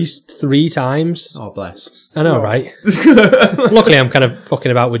least 3 times. Oh, bless. I know, right? Luckily, I'm kind of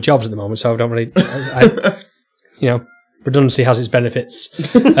fucking about with jobs at the moment, so I don't really... redundancy has its benefits.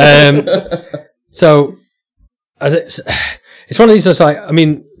 So, it's one of these that's like... I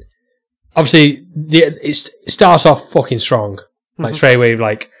mean, obviously, it starts off fucking strong. Like, straight away,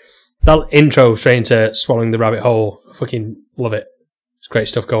 like, that intro straight into Swallowing the Rabbit Hole. I fucking love it. There's great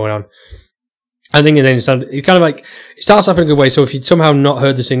stuff going on. I think, and then it kind of like, it starts off in a good way. So if you somehow not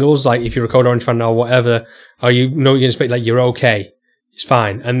heard the singles, like if you're a Code Orange fan or whatever, or you know you're expect like you're okay, it's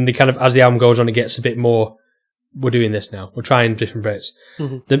fine. And the kind of as the album goes on, it gets a bit more. We're doing this now. We're trying different bits.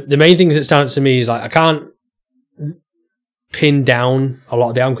 Mm-hmm. The main things that stand out to me is like I can't pin down a lot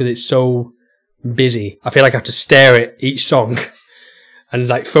of the album because it's so busy. I feel like I have to stare at each song and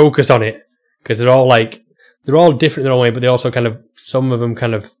like focus on it because they're all different in their own way, but they also kind of some of them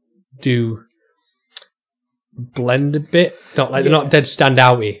kind of do blend a bit. Not like they're not dead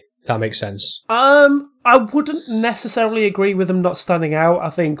standouty. If that makes sense. I wouldn't necessarily agree with them not standing out. I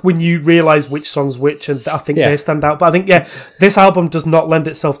think when you realise which song's which, and I think they stand out. But I think this album does not lend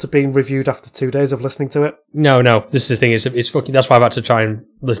itself to being reviewed after 2 days of listening to it. No. This is the thing. It's fucking. That's why I've had to try and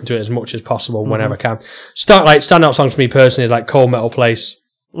listen to it as much as possible whenever I can. Standout songs for me personally is like Cold Metal Place.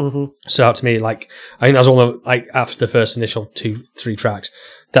 Mm-hmm. So out to me, like I think that's all the, like after the first initial 2-3 tracks.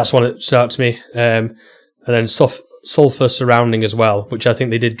 That's one that stood out to me. And then Sulphur Surrounding as well, which I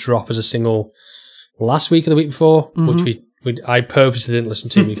think they did drop as a single last week or the week before, which I purposely didn't listen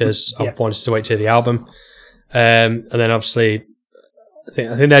to because I wanted to wait to hear the album. And then obviously, I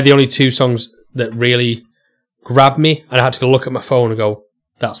think they're the only 2 songs that really grabbed me, and I had to go look at my phone and go,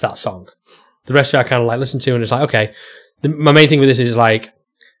 that's that song. The rest of it I kind of like listen to, and it's like, okay. My main thing with this is like,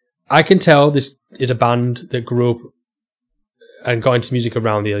 I can tell this is a band that grew up and got into music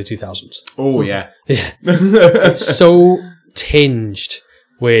around the early 2000s. Oh, yeah. It's so tinged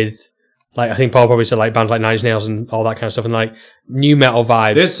with, like, I think Paul probably said, like, bands like Nine Inch Nails and all that kind of stuff, and, like, new metal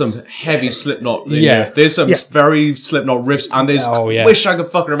vibes. There's some heavy Slipknot in Yeah. here. There's some very Slipknot riffs, and there's, I wish I could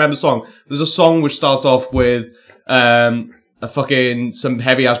fucking remember the song. There's a song which starts off with, some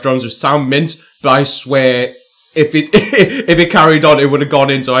heavy ass drums which sound mint, but I swear, if it carried on, it would have gone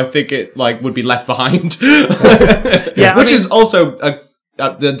into, I think it, like, would be left behind. Yeah, Which is also,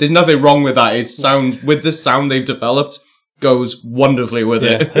 there's nothing wrong with that. With the sound they've developed, goes wonderfully with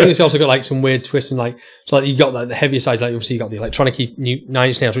it. I think it's also got, like, some weird twists, and, like, so, like, you got, like, the heavier side, like, obviously you got the electronic Nine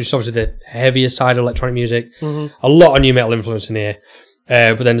Inch Nails, which is obviously the heavier side of electronic music. Mm-hmm. A lot of new metal influence in here.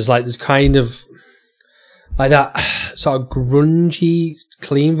 But then there's kind of, like, that sort of grungy,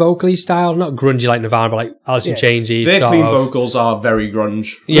 clean vocally style. Not grungy like Nirvana, but like Alice in Chains-y. Their clean vocals are very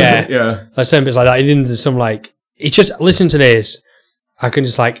grunge. Yeah. Yeah. Like some bits like that. And then there's some, like, it's just, listen to this. I can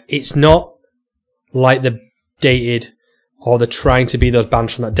just, like, it's not like the dated or the trying to be those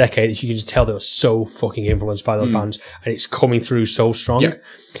bands from that decade. You can just tell they were so fucking influenced by those bands, and it's coming through so strong,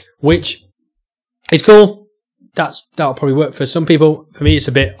 which is cool. That'll probably work for some people. For me, it's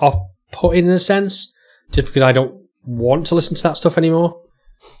a bit off-putting in a sense, just because I don't want to listen to that stuff anymore.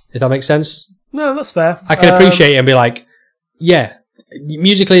 If that makes sense. No, that's fair. I can appreciate it and be like, yeah,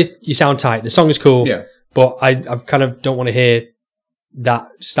 musically you sound tight. The song is cool, but I kind of don't want to hear that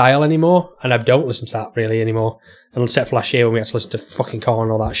style anymore, and I don't listen to that really anymore. And except for last year when we had to listen to fucking Korn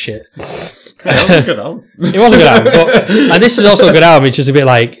and all that shit. That was a good album. It was a good album, and this is also a good album. It's just a bit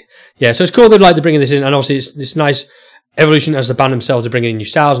like, yeah. So it's cool that they're bringing this in, and obviously it's this nice evolution as the band themselves are bringing in new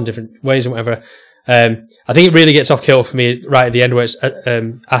styles and different ways and whatever. I think it really gets off kilter for me right at the end where it's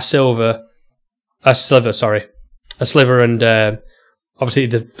a sliver, and obviously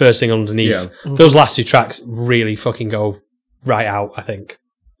the first thing underneath. Yeah. Those last two tracks really fucking go right out, I think,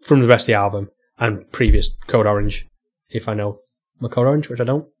 from the rest of the album and previous Code Orange, if I know my Code Orange, which I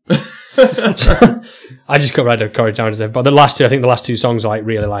don't. I just got right to Code Orange, but the last two songs are like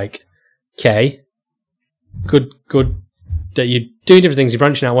really like, okay, good that you're doing different things, you're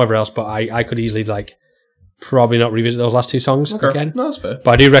branching out, whatever else, but I could easily, like, probably not revisit those last two songs again. No, that's fair.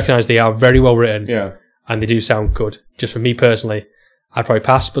 But I do recognise they are very well written, yeah, and they do sound good. Just for me personally, I'd probably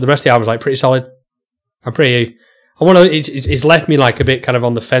pass, but the rest of the album's, like, pretty solid. It's left me, like, a bit kind of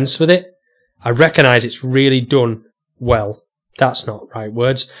on the fence with it. I recognise it's really done well. That's not right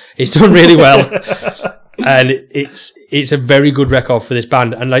words. It's done really well. And it's a very good record for this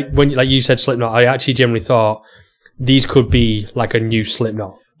band. And like you said, Slipknot, I actually generally thought these could be like a new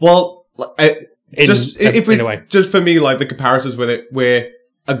Slipknot. Well, just for me, like the comparisons with it, were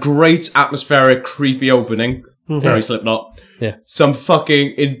a great atmospheric, creepy opening, very Slipknot. Yeah, some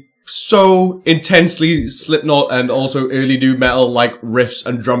fucking so intensely Slipknot and also early new metal like riffs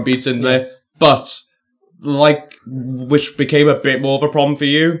and drum beats in there, but like which became a bit more of a problem for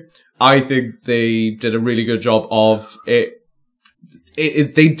you. I think they did a really good job of it.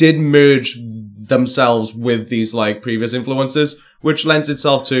 They did merge themselves with these like previous influences, which lends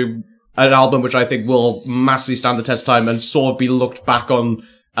itself to an album which I think will massively stand the test of time and sort of be looked back on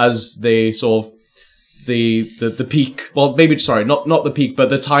as the sort of the peak. Well, maybe not the peak, but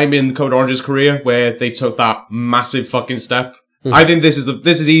the time in Code Orange's career where they took that massive fucking step. Mm-hmm. I think this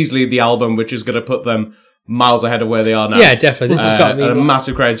is easily the album which is going to put them miles ahead of where they are now. Yeah, definitely. This is what I mean. And a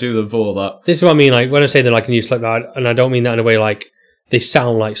massive credit to them for that. This is what I mean. Like when I say they're like a new Slipknot, and I don't mean that in a way like they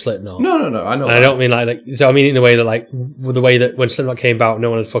sound like Slipknot. No. I know. And I don't mean like so. I mean in the way that like the way that when Slipknot came about,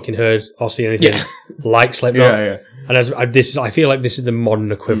 no one had fucking heard or seen anything like Slipknot. Yeah. And I feel like this is the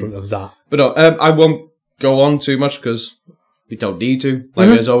modern equivalent of that. But no, I won't go on too much because we don't need to. Like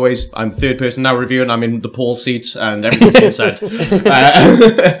as always, I'm third person now reviewing. I'm in the Paul seat, and everything's been said.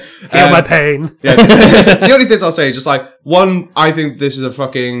 Feel my pain. Yeah. The only things I'll say is just like one. I think this is a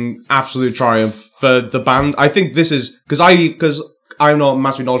fucking absolute triumph for the band. I think this is because I'm not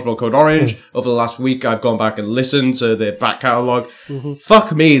massively knowledgeable about Code Orange. Over the last week, I've gone back and listened to their back catalogue.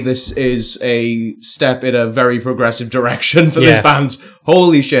 Fuck me, this is a step in a very progressive direction for this band.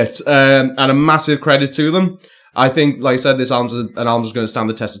 Holy shit! And a massive credit to them. I think, like I said, this album's going to stand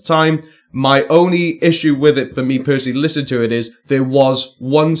the test of time. My only issue with it, for me personally, listening to it, is there was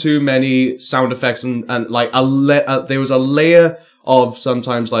one too many sound effects and like there was a layer of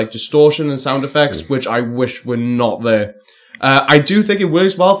sometimes like distortion and sound effects, which I wish were not there. I do think it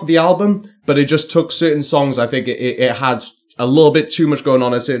works well for the album, but it just took certain songs. I think it had a little bit too much going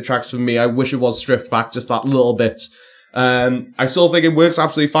on in certain tracks for me. I wish it was stripped back just that little bit. I still think it works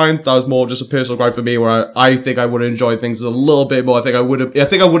absolutely fine. That was more just a personal gripe for me, where I think I would have enjoyed things a little bit more. I think I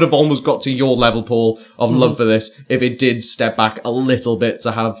would have almost got to your level, Paul, of love for this if it did step back a little bit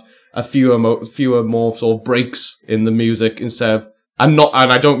to have fewer more sort of breaks in the music instead of, and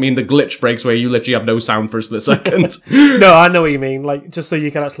I don't mean the glitch breaks where you literally have no sound for a split second. No, I know what you mean. Like, just so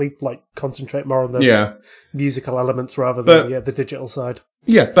you can actually like concentrate more on the musical elements rather than the digital side.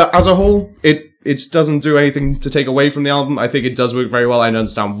 Yeah, but as a whole, it doesn't do anything to take away from the album. I think it does work very well. I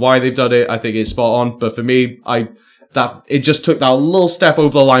understand why they've done it. I think it's spot on. But for me, it just took that little step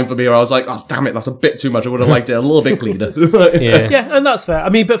over the line for me where I was like, oh, damn it, that's a bit too much. I would have liked it a little bit cleaner. Yeah, and that's fair. I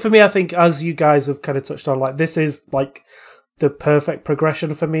mean, but for me, I think, as you guys have kind of touched on, like, this is, like, the perfect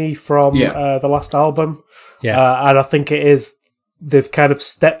progression for me from the last album. Yeah. And I think it is, they've kind of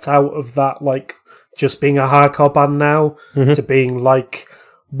stepped out of that, like, just being a hardcore band now to being, like,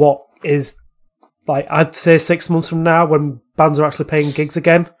 what is, like, I'd say 6 months from now when bands are actually paying gigs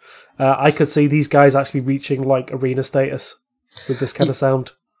again. I could see these guys actually reaching like arena status with this kind of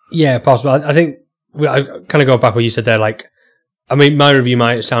sound. Yeah, possible. I think I kind of go back what you said there. Like, I mean, my review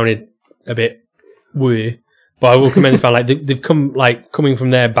might have sounded a bit woo, but I will commend this band. Like, they've come, like, coming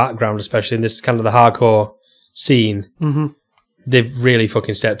from their background, especially in this kind of the hardcore scene. They've really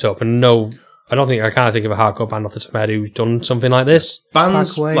fucking stepped up. And I can't think of a hardcore band off the top of my head who's done something like this.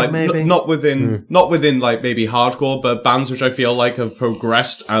 Bands, Parkway, like, maybe? Not within, like, maybe hardcore, but bands which I feel like have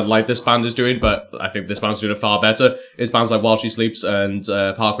progressed, like this band is doing, but I think this band's doing it far better, is bands like While She Sleeps and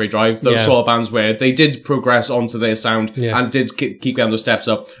Parkway Drive. Those sort of bands where they did progress onto their sound and did keep getting those steps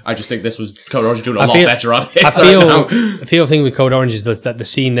up. I just think this was Code Orange doing a lot better at it. I feel the thing with Code Orange is that the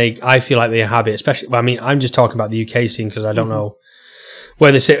scene I feel like they inhabit, especially, well, I mean, I'm just talking about the UK scene because I don't know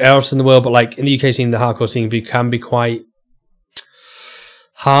where they sit else in the world, but like in the UK scene, the hardcore scene can be quite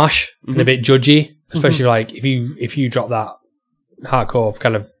harsh and a bit judgy, especially like if you drop that hardcore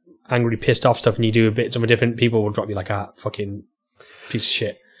kind of angry, pissed off stuff and you do a bit something different, people will drop you like a fucking piece of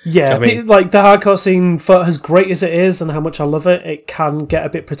shit. Yeah, you know I mean? Like the hardcore scene, for as great as it is and how much I love it, it can get a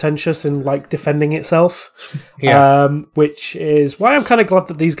bit pretentious in like defending itself. Which is why I'm kind of glad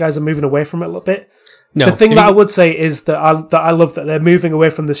that these guys are moving away from it a little bit. No, the thing that I would say is that I love that they're moving away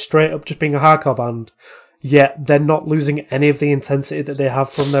from the straight up just being a hardcore band, yet they're not losing any of the intensity that they have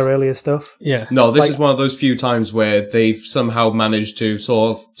from their earlier stuff. Yeah. No, this is one of those few times where they've somehow managed to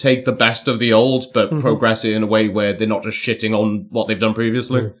sort of take the best of the old, but progress it in a way where they're not just shitting on what they've done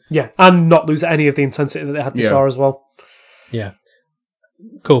previously. Yeah, and not lose any of the intensity that they had before as well. Yeah.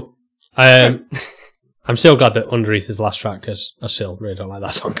 Cool. I'm still glad that Underneath is the last track because I still really don't like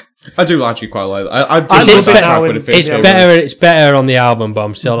that song. I do actually quite like it. It's better on the album, but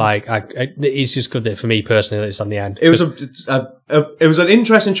I'm still like, it's just good that for me personally that it's on the end. It was an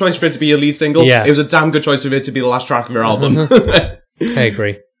interesting choice for it to be your lead single. Yeah. It was a damn good choice for it to be the last track of your album. I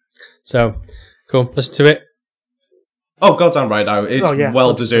agree. So, cool. Listen to it. Oh, goddamn right now. It's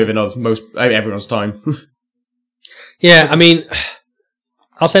well deserving of everyone's time. Yeah, I mean,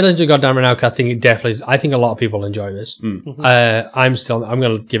 I'll say listen to Goddamn right now because I think a lot of people enjoy this. I'm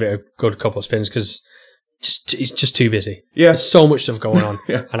going to give it a good couple of spins because it's just too busy. Yeah. There's so much stuff going on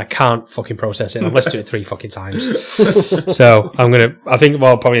and I can't fucking process it. I've listened to it 3 fucking times. So I think what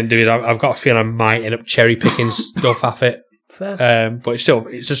I'll probably do is I've got a feeling I might end up cherry picking stuff off it. Fair. But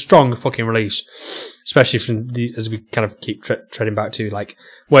it's a strong fucking release, especially from as we kind of keep treading back to like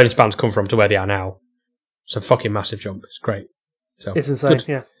where this band's come from to where they are now. It's a fucking massive jump. It's great. So, it's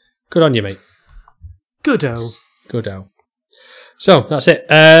insane, Good on you, mate. Good-o. Good-o. So, that's it.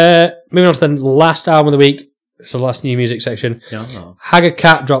 Moving on to the last album of the week. So, the last new music section. Haggard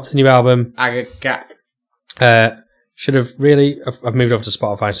Cat dropped the new album. Haggard Cat. Should have really... I've moved over to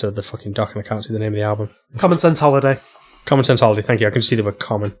Spotify instead of the fucking doc and I can't see the name of the album. Common Sense Holiday. Common Sense Holiday, thank you. I can see the word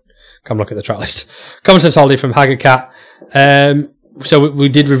common. Come look at the track list. Common Sense Holiday from Haggard Cat. So, we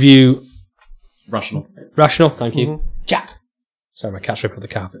did review... Rational, thank you. Jack. Sorry, my cat's ripping up the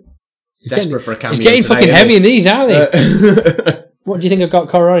carpet. Desperate for a cameo. He's getting fucking heavy in these, aren't they? What do you think I've got,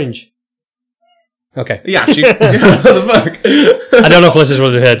 Colour Orange? Okay. Yeah, actually. What the fuck? I don't know if listeners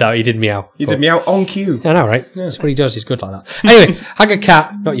would have heard that. He did meow. He did meow on cue. I know, right? That's what he does. He's good like that. Anyway, Haggard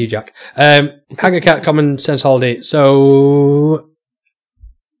Cat, not you, Jack. Haggard Cat, Common Sense Holiday. So,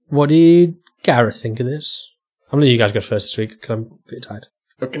 what did Gareth think of this? I'm going to let you guys go first this week because I'm a bit tired.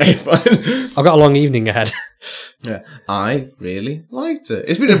 Okay, fine. I've got a long evening ahead. Yeah, I really liked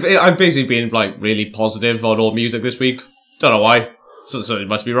it. I've basically been like really positive on all music this week. Don't know why. So it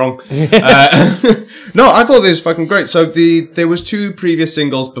must be wrong. No, I thought it was fucking great. So there was 2 previous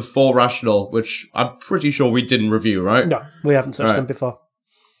singles before Rational, which I'm pretty sure we didn't review, right? No, we haven't touched them before.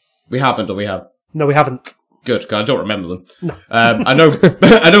 We haven't, or we have? No, we haven't. Good, because I don't remember them. No. I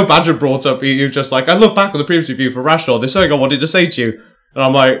know Badger brought up, you just like, I look back on the previous review for Rational, there's something I wanted to say to you. And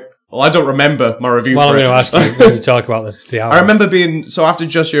I'm like, Well, I don't remember my review Well, for I'm it. going to ask you when you talk about this. The album. I remember being, so after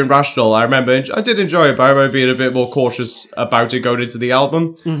Just You and Rational, I did enjoy it, but I remember being a bit more cautious about it going into the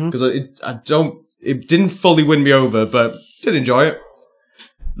album, because it didn't fully win me over, but did enjoy it.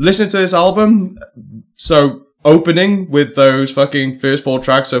 Listen to this album, so opening with those fucking first 4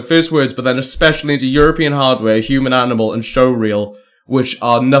 tracks, so First Words, but then especially into European Hardware, Human Animal, and Showreel, which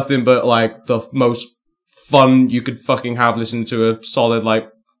are nothing but like the most fun you could fucking have listening to a solid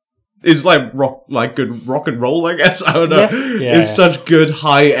it's like rock, like good rock and roll, I guess. I don't know. Yeah. It's such good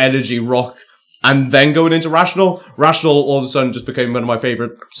high energy rock. And then going into Rational all of a sudden just became one of my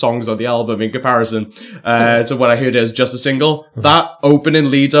favorite songs on the album in comparison to when I heard it as just a single. That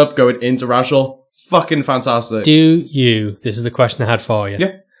opening lead up going into Rational, fucking fantastic. This is the question I had for you.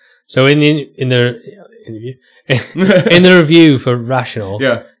 Yeah. So in the interview, in the review for Rational,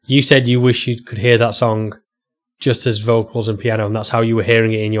 Yeah. you said you wish you could hear that song just as vocals and piano, and that's how you were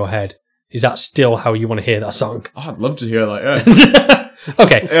hearing it in your head. Is that still how you want to hear that song? Oh, I'd love to hear that, yeah.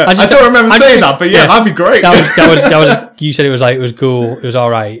 Okay. Yeah. I don't remember saying that, but yeah, that'd be great. That was, you said it was cool, it was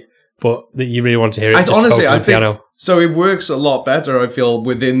alright, but that you really want to hear it just Honestly, vocals I and think, piano. so it works a lot better, I feel,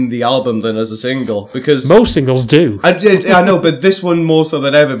 within the album than as a single, because... Most singles do. I know, but this one more so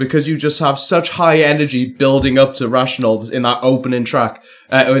than ever, because you just have such high energy building up to Rational in that opening track,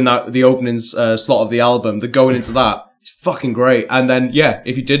 the opening slot of the album, the going into that, it's fucking great. And then, yeah,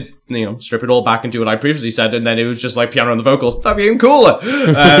 if you did, strip it all back and do what I previously said, and then it was just like piano and the vocals, that'd be even cooler.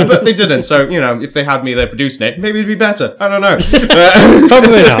 But they didn't, so, if they had me there producing it, maybe it'd be better. I don't know.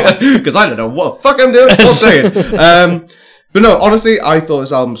 Probably not. Because I don't know what the fuck I'm doing. I'll say it. But no, honestly, I thought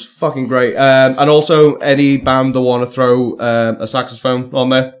this album's fucking great. And also, any band that want to throw a saxophone on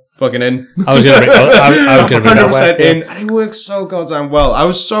there, fucking in. I was going to bring 100% in. And it works so goddamn well. I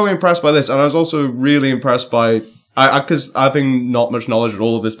was so impressed by this, and I was also really impressed by... Because having not much knowledge at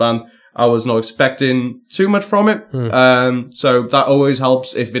all of this band, I was not expecting too much from it. So that always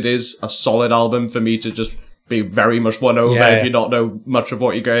helps if it is a solid album for me to just be very much won over if you not know much of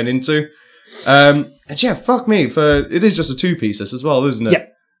what you're going into. And yeah, fuck me, it is just a 2-piece this as well, isn't it? Yeah.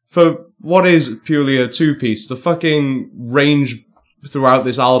 For what is purely a 2-piece, the fucking range throughout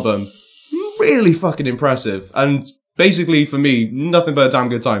this album, really fucking impressive. And basically, for me, nothing but a damn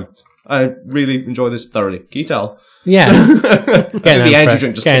good time. I really enjoy this thoroughly. Can you tell? Yeah. The energy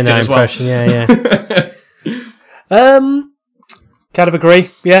drink just kicked in as well. Yeah. Kind of agree.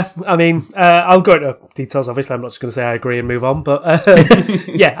 Yeah, I mean, I'll go into details. Obviously, I'm not just going to say I agree and move on. But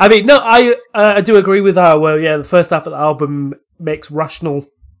yeah, I mean, no, I do agree with that. Well, yeah, the first half of the album makes Rational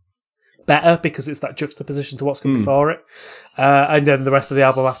better because it's that juxtaposition to what's come before it. And then the rest of the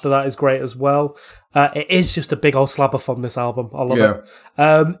album after that is great as well. It is just a big old slab of fun, this album. I love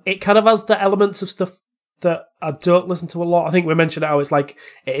it. It kind of has the elements of stuff that I don't listen to a lot. I think we mentioned how it's like,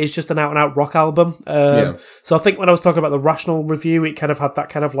 it is just an out-and-out rock album. So I think when I was talking about the Rational review, it kind of had that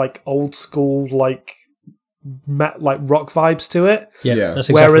kind of like old school, like rock vibes to it. Yeah. That's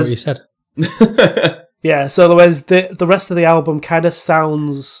exactly what you said. Yeah, so whereas the rest of the album kind of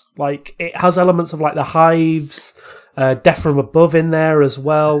sounds like it has elements of like the Hives, Death from Above in there as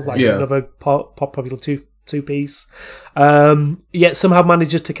well, like another pop popular two-piece. Yet somehow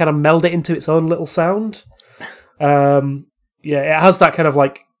manages to kind of meld it into its own little sound. It has that kind of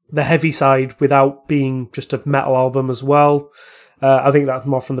like the heavy side without being just a metal album as well. I think that's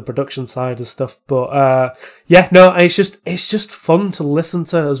more from the production side and stuff. But it's just fun to listen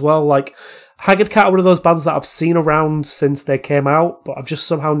to as well. Like, Haggard are one of those bands that I've seen around since they came out, but I've just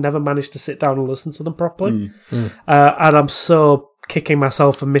somehow never managed to sit down and listen to them properly. And I'm so kicking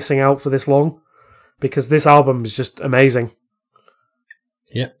myself for missing out for this long, because this album is just amazing.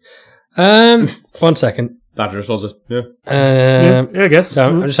 Yeah. 1 second. Dangerous, was it? Yeah. I guess.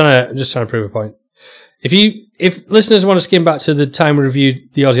 So I'm just trying to prove a point. If listeners want to skim back to the time we reviewed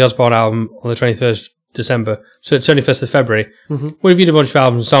the Ozzy Osbourne album on the 21st December, so 21st of February, we reviewed a bunch of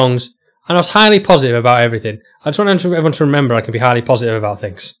albums and songs, and I was highly positive about everything. I just want everyone to remember I can be highly positive about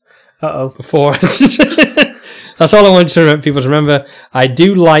things. Before. That's all I want people to remember. I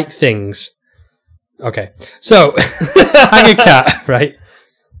do like things. Okay. So, Haggard Cat, right?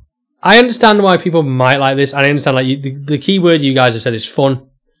 I understand why people might like this, and I understand the key word you guys have said is fun,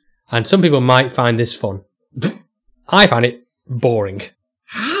 and some people might find this fun. I find it boring.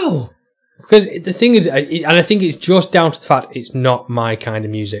 How? Because the thing is, and I think it's just down to the fact it's not my kind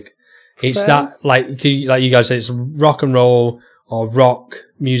of music. It's that, like you guys said, it's rock and roll or rock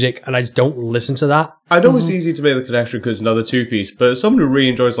music, and I just don't listen to that. I know it's easy to make the connection because it's another 2-piece, but as someone who really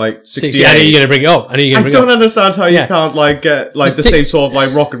enjoys like 68, I know you're going to bring it up. I don't understand how you can't like get like the same sort of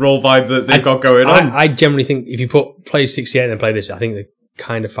like rock and roll vibe that they've got going on. I generally think if you play 68 and then play this, I think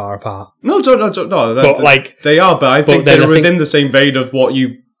kind of far apart. No. But like they are, but I think they're within the same vein of what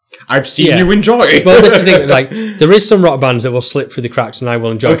I've seen you enjoy. Well, that's the thing. Like, there is some rock bands that will slip through the cracks, and I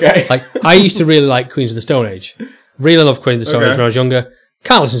will enjoy. Okay. Like, I used to really like Queens of the Stone Age. Really love Queens of the Stone Age when I was younger.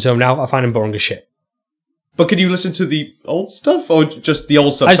 Can't listen to them now. I find them boring as shit. But can you listen to the old stuff, or just the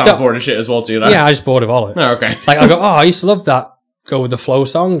old stuff sounds boring as shit as well to you? Yeah, I just bored of all of it. Oh, okay. Like, I go, I used to love that Go With The Flow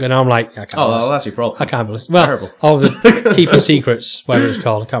song, and I'm like, I can't. Oh, that's your problem. I can't listen. Well, terrible. All the Keeping Secrets, whatever it's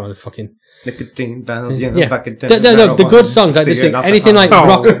called. I can't remember the fucking. Nicotine bound, No, the good songs, like this thing, anything like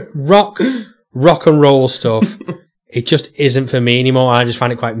rock and roll stuff, it just isn't for me anymore. I just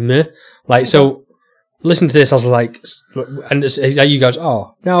find it quite meh. Like, so, listen to this, I was like, and you guys,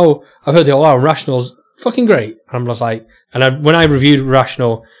 no, I've heard the whole album, Rational's fucking great. And I'm just like, when I reviewed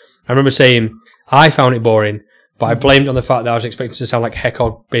Rational, I remember saying, I found it boring, but I blamed it on the fact that I was expecting to sound like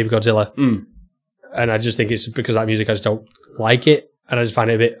Haggard, Baby Godzilla. Mm. And I just think it's because of that music, I just don't like it, and I just find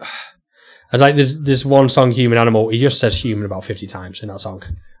it a bit... I was like, there's one song, Human Animal, he just says human about 50 times in that song.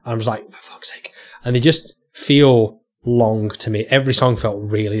 And I was like, for fuck's sake. And they just feel long to me. Every song felt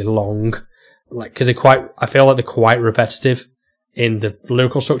really long. Like, because I feel like they're quite repetitive in the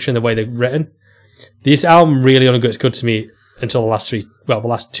lyrical structure and the way they're written. This album really only gets good to me until the last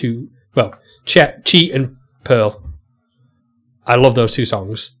two, Cheat and Pearl. I love those two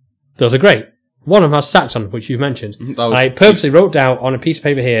songs. Those are great. One of them has sax on, which you've mentioned. I purposely wrote down on a piece of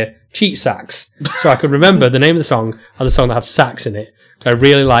paper here, Cheat Sax, so I could remember the name of the song and the song that had sax in it. I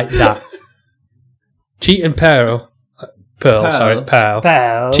really like that. Cheat and Pearl.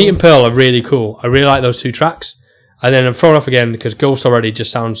 Cheat and Pearl are really cool. I really like those two tracks. And then I'm thrown off again because Ghost already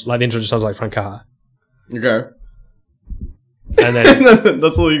just sounds like, the intro just sounds like Frank Carter. Okay. And then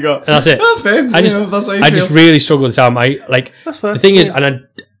that's all you got. And that's it. That's fair. I just really struggle with this album. That's fair. The thing is, and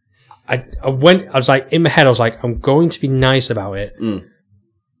I was like, in my head, I was like, I'm going to be nice about it.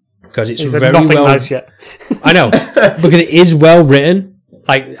 Because it's very nothing well... nice yet. I know. Because it is well written.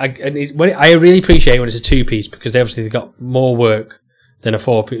 Like, I really appreciate when it's a two-piece, because they've got more work than a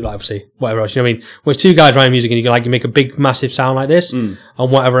four-piece, like, obviously, whatever else. You know what I mean? When it's two guys writing music and you make a big, massive sound like this, and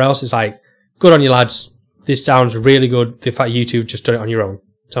whatever else, it's like, good on you, lads. This sounds really good. The fact you two have just done it on your own.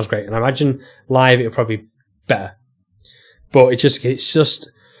 Sounds great. And I imagine live it'll probably be better. But it's just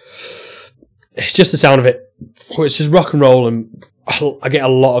the sound of it. It's just rock and roll, and I get a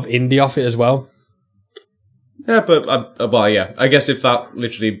lot of indie off it as well. Yeah, but I guess if that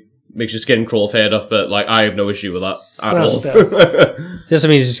literally makes your skin crawl fair enough, but like I have no issue with that at all. Yes, I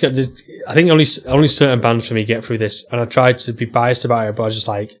mean, I think only certain bands for me get through this, and I tried to be biased about it, but I was just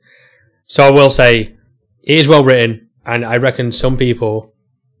like, so I will say it is well written, and I reckon some people,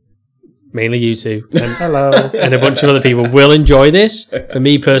 mainly you two, and, and a bunch of other people will enjoy this. For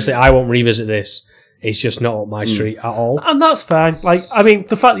me personally, I won't revisit this. It's just not up my street at all. And that's fine. Like, I mean,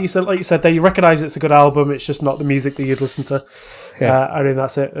 the fact that you said, like you said there, you recognise it's a good album, it's just not the music that you'd listen to. Yeah. I mean,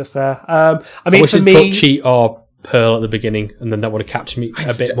 that's it. That's fair. I mean, wish for me... put Cheat or Pearl at the beginning, and then that would have captured me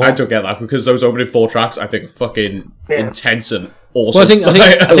a bit more. I don't get that, because those opening 4 tracks, I think, are fucking intense and awesome. Well,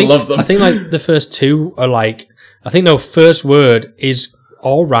 I love them. I think, like, the first two are, like... I think, first word is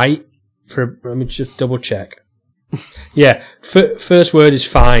alright for... Let me just double check. Yeah, first word is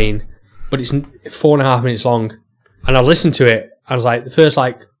fine, but it's 4.5 minutes long. And I listened to it, I was like, the first,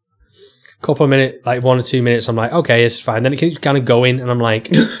 like, couple of minutes, like 1 or 2 minutes, I'm like, okay, it's fine. Then it keeps kind of going, and I'm like,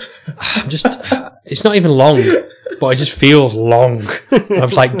 it's not even long, but it just feels long. And I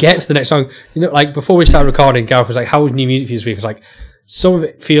was like, get to the next song. You know, like, before we started recording, Gareth was like, how was new music for you this week? I was like, some of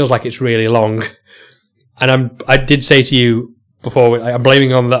it feels like it's really long. And I did say to you before, I'm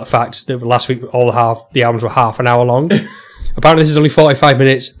blaming on that fact that last week the albums were half an hour long. Apparently this is only 45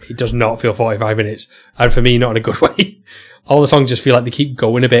 minutes. It does not feel 45 minutes. And for me, not in a good way. All the songs just feel like they keep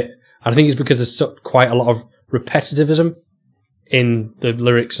going a bit. And I think it's because there's quite a lot of repetitivism in the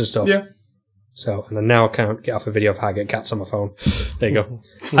lyrics and stuff. Yeah. So, and then now I can't get off a video of Haggard cats on my phone. There you go.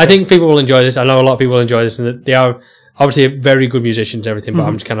 I think people will enjoy this. I know a lot of people will enjoy this, and they are obviously very good musicians and everything, but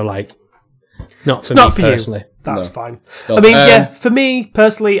I'm just kind of like, not for me personally. You. That's fine. I mean, for me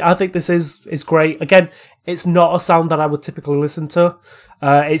personally, I think this is great. Again, it's not a sound that I would typically listen to.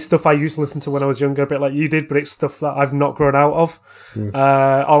 It's stuff I used to listen to when I was younger, a bit like you did, but it's stuff that I've not grown out of.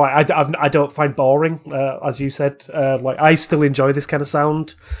 Or like I don't find boring, as you said. Like I still enjoy this kind of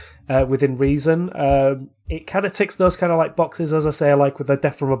sound within reason. It kind of ticks those kind of like boxes, as I say, like with the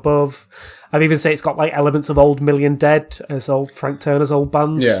Death from Above. I'd even say it's got like elements of old Million Dead, as old Frank Turner's old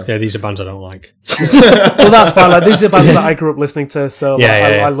band. Yeah, these are bands I don't like. Well, that's fine. Like these are bands that I grew up listening to, so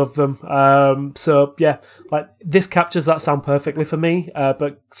I love them. So yeah, like this captures that sound perfectly for me,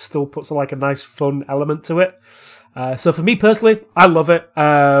 but still puts like a nice fun element to it. So for me personally, I love it,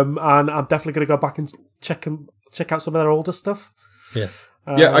 and I'm definitely going to go back and check out some of their older stuff. Yeah.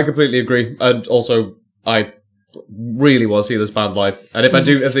 Yeah, I completely agree. And also, I really want to see this band live. And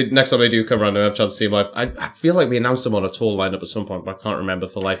if next time they do come around and have a chance to see them live, I feel like we announced them on a tour lineup at some point, but I can't remember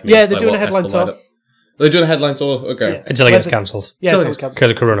for life. Yeah, they're doing a headline tour. They're doing a headline tour? Okay. Yeah. Until it gets cancelled. Yeah, until it's cancelled.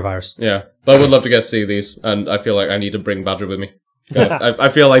 Because of coronavirus. Yeah. But I would love to get to see these, and I feel like I need to bring Badger with me. I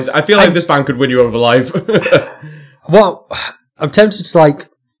feel like this band could win you over live. Well, I'm tempted to like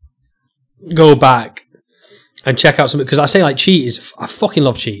go back and check out something because I say like Cheat is I fucking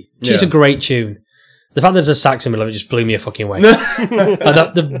love Cheat. Cheat's a great tune. The fact that there's a sax in the middle of it just blew me a fucking way.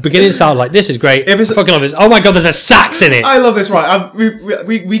 The beginning sounded like this is great. I fucking love this. Oh my god, there's a sax in it. I love this. Right,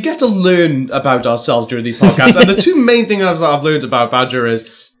 we get to learn about ourselves during these podcasts, and the two main things I've learned about Badger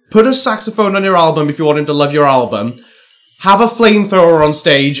is put a saxophone on your album if you want him to love your album. Have a flamethrower on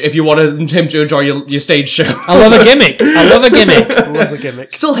stage if you want him to enjoy your stage show. I love a gimmick. Loves a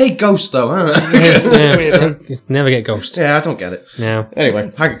gimmick. Still hate Ghost, though. Never get Ghost. Yeah, I don't get it. No.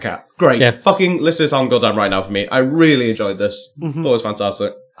 Anyway, Haggard Cat. Great. Yeah. Fucking list this on go down right now for me. I really enjoyed this. Thought it was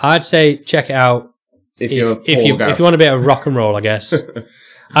fantastic. I'd say check it out if you want a bit of rock and roll, I guess.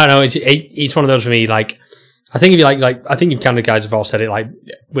 I don't know. It's one of those for me. Like I think if you like I think you kind of guys have all said it. Like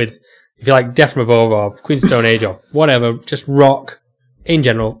with. If you like Death from Above or Queen's Stone Age or whatever, just rock in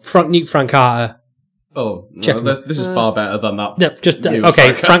general. Frank Carter. Oh, no, this is far better than that. No, just no.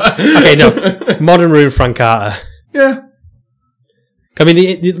 Modern Rude Frank Carter. Yeah. I mean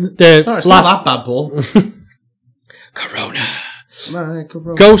the it's last not that bad, Paul. Corona. Corona.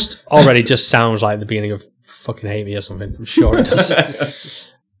 Ghost already just sounds like the beginning of fucking Hate Me or something. I'm sure it does.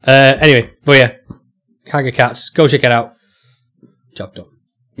 Anyway, but yeah, Haggard Cats, go check it out. Job done.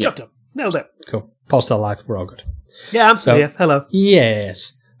 Job done. Nailed it. Cool. Paul's still alive. We're all good. Yeah, I'm still here. Hello.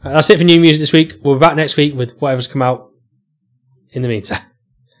 Yes. That's it for new music this week. We'll be back next week with whatever's come out in the meantime.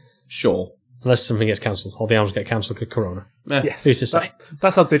 Sure. Unless something gets cancelled. All the albums get cancelled because Corona. Yes. Who's to say?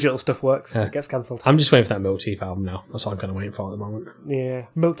 That's how digital stuff works. It gets cancelled. I'm just waiting for that Milk Teeth album now. That's all I'm kind of waiting for at the moment. Yeah.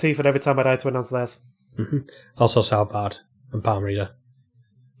 Milk Teeth and Every Time I Die to announce theirs. Mm-hmm. Also Soundbad and Palm Reader.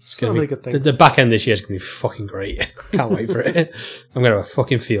 So many good things. The back end this year is going to be fucking great. Can't wait for it. I'm going to have a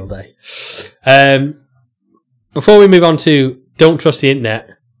fucking field day. Before we move on to Don't Trust the Internet,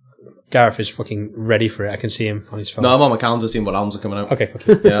 Gareth is fucking ready for it. I can see him on his phone. No, I'm on my calendar seeing what albums are coming out. Okay, fuck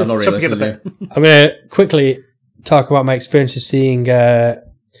you. Yeah, I'm not really listening. I'm going to quickly talk about my experiences seeing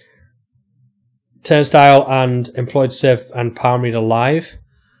Turnstile and Employed Surf and Palm Reader live.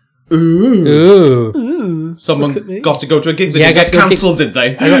 Ooh. Someone got to go to a gig that didn't get cancelled, did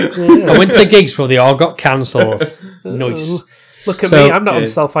they? I went to gigs, but they all got cancelled. Nice. Look at me, I'm not on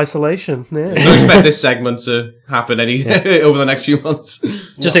self-isolation. Yeah. Don't expect this segment to happen over the next few months.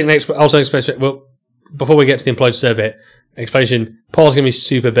 Just think well, before we get to the Employed Surf bit, explanation, Paul's going to be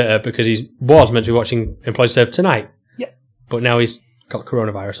super bitter because he was meant to be watching Employed Surf tonight. Yeah. But now he's got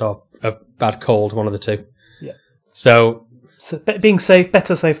coronavirus or a bad cold, one of the two. Yeah. So being safe,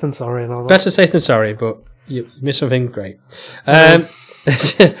 better safe than sorry and all that. Better safe than sorry, but you missed something great.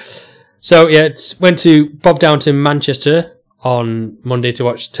 So yeah, popped down to Manchester on Monday to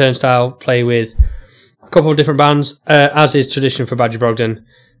watch Turnstile play with a couple of different bands. As is tradition for Badger Brogden,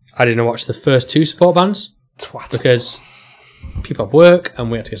 I didn't watch the first two support bands because people have work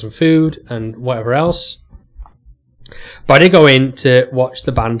and we had to get some food and whatever else. But I did go in to watch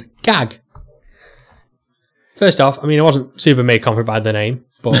the band Gag. First off, I mean, I wasn't super made confident by the name,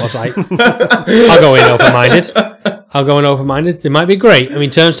 but I was like, I'll go in open-minded. They might be great. I mean,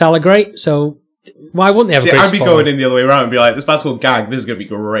 Turnstile are great, so why wouldn't they have a great I'd be going in the other way around and be like, this band's called Gag, this is going to be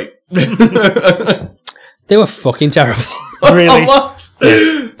great. They were fucking terrible. Really?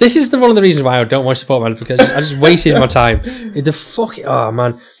 This is one of the reasons why I don't watch support bands, because I just wasted my time. Oh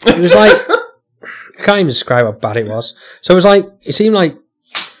man. It was like, I can't even describe how bad it was. So it seemed like,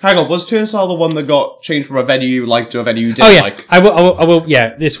 hang on, was Turnstile the one that got changed from a venue you liked to a venue you didn't like? I will,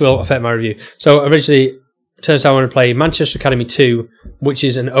 yeah, this will affect my review. So originally, Turnstile wanted to play Manchester Academy 2, which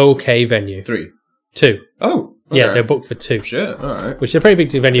is an okay venue. 2. Oh. Okay. Yeah, they're booked for 2. Shit, alright. Which is a pretty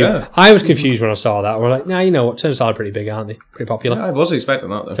big venue. Yeah. I was confused when I saw that. We're like, nah, you know what, Turnstile are pretty big, aren't they? Pretty popular. Yeah, I wasn't expecting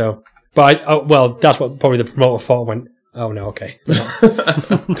that, though. So, but that's what probably the promoter thought. Went, oh no, okay.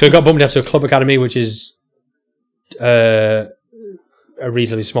 Could have got bumped down to a club academy, which is a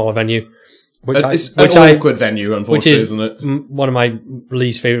reasonably smaller venue. It's an awkward venue, unfortunately, isn't it? One of my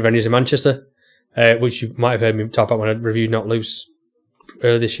least favourite venues in Manchester, which you might have heard me talk about when I reviewed Not Loose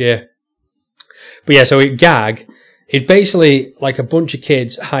earlier this year. But yeah, so Gag, it's basically like a bunch of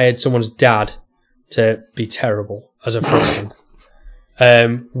kids hired someone's dad to be terrible as a frontman.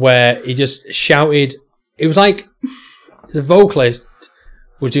 Where he just shouted. It was like the vocalist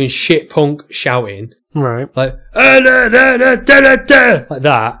was doing shit punk shouting, Right. like like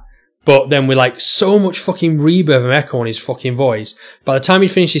that. But then with like so much fucking reverb and echo on his fucking voice. By the time he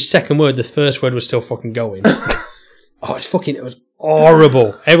finished his second word, the first word was still fucking going. It was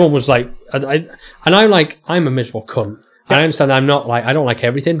horrible. Everyone was like, I'm a miserable cunt. I understand I don't like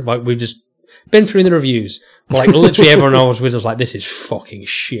everything. Like, we've just been through the reviews. But like, literally everyone I was with was like, this is fucking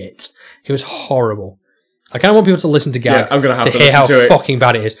shit. It was horrible. I kind of want people to listen to Gag I'm gonna have to hear listen how to it. fucking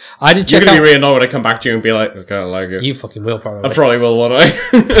bad it is. I did check You're out... going to be really annoyed when I come back to you and be like, I kind of like it. You fucking will, probably. I probably will, won't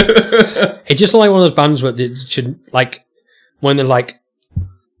I? It's just like one of those bands where they should, like, when they're like,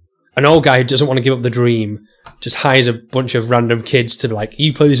 an old guy who doesn't want to give up the dream just hires a bunch of random kids to be like,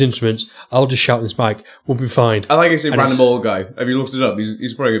 you play these instruments, I'll just shout in this mic, we'll be fine. I like I say And random it's- old guy. Have you looked it up?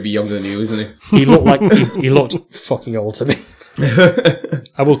 He's probably going to be younger than you, isn't he? He looked like, he looked fucking old to me.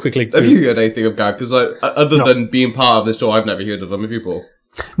 I will quickly... Have you heard anything of Gag? Because other than being part of this tour, I've never heard of them. Have you, Paul?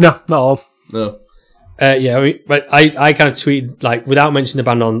 No, not all. No. Yeah, I mean, but I kind of tweeted, like, without mentioning the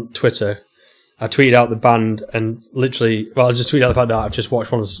band on Twitter, I tweeted out the band and literally, well, I just tweeted out the fact that I've just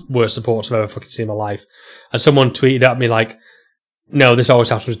watched one of the worst supports I've ever fucking seen in my life. And someone tweeted at me like, no, this always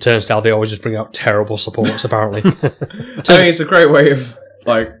happens with Turnstile, they always just bring out terrible supports, apparently. I think it's a great way of,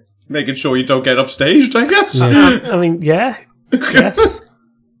 like, making sure you don't get upstaged, I guess. I mean, yeah. Yes.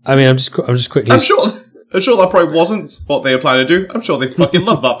 I mean, I'm just quickly... I'm sure that probably wasn't what they were planning to do. I'm sure they fucking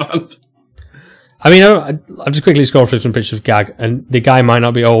love that band. I mean, I'll just quickly scroll through some pictures of Gag, and the guy might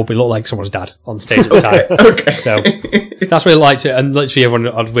not be old, but he looked like someone's dad on stage at the time. Okay. So, that's what he liked it, and literally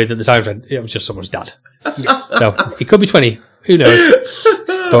everyone I was with at the time said, it was just someone's dad. So, he could be 20, who knows?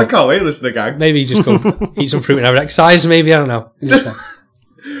 I can't wait to listen to Gag. Maybe just go eat some fruit and have an exercise, maybe, I don't know.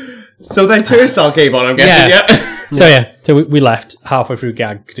 So then Turnstile came on, I'm guessing, yeah? So we left halfway through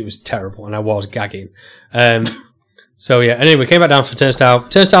Gag, because it was terrible, and I was gagging. So yeah, and anyway, we came back down for Turnstile.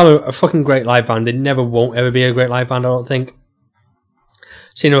 Turnstile are a fucking great live band. They never won't ever be a great live band, I don't think.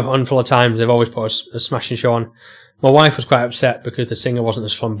 Seen them a handful of times, they've always put a smashing show on. My wife was quite upset because the singer wasn't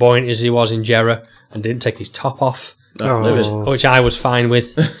as flamboyant as he was in Jera and didn't take his top off, which I was fine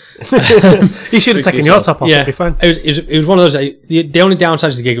with. You should have taken your top off, it'd be fine. It was one of those, the only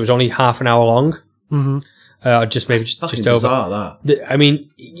downside to the gig was only half an hour long. Mm-hmm. Just over. Bizarre, that. I mean,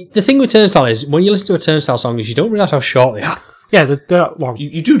 the thing with Turnstile is, when you listen to a Turnstile song, is you don't realise how short they are. Yeah, they're not long.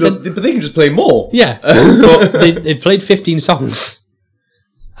 You do, but they can just play more. Yeah, but they played 15 songs,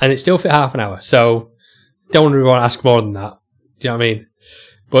 and it still fit half an hour, so don't really want to ask more than that. Do you know what I mean?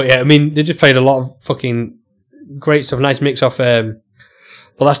 But yeah, I mean, they just played a lot of fucking great stuff, nice mix off the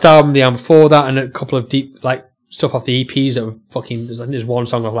last album, the album before that, and a couple of deep, like, stuff off the EPs that were fucking... I think there's one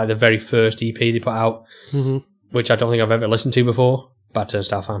song off like the very first EP they put out, which I don't think I've ever listened to before. Bad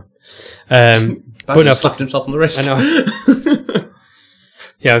Turnstile fan. But no, slapped himself on the wrist. I know.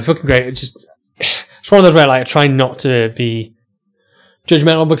 Yeah, fucking great. It's one of those where like I try not to be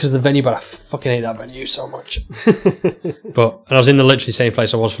judgmental because of the venue, but I fucking hate that venue so much. And I was in the literally same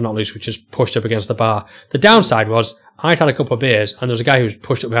place I was for Not Loose, which is pushed up against the bar. The downside was I'd had a couple of beers, and there was a guy who was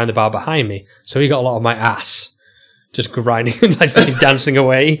pushed up behind the bar behind me, so he got a lot of my ass. Just grinding and like fucking dancing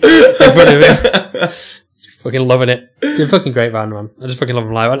away in front of him. Fucking loving it. They're a fucking great band, man. I just fucking love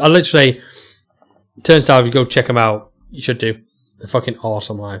them live. I literally, Turnstile, if you go check them out, you should do. They're fucking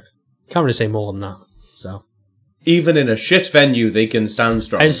awesome live. Can't really say more than that. So Even in a shit venue, they can stand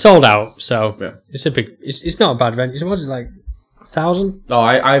strong. it's sold out, so Yeah. it's a big. It's not a bad venue. What is it, like 1,000? Oh,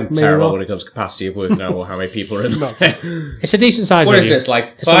 I'm Maybe terrible not. when it comes to capacity of work now or how many people are in there. It's a decent size. What is venue. this,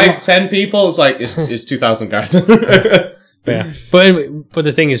 like It's a 5, lot. 10 people? It's like, it's 2,000 guys. Yeah, but anyway, but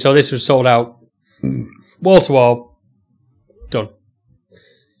the thing is, so this was sold out, wall to wall, done.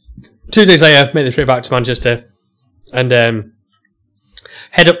 2 days later, made the trip back to Manchester, and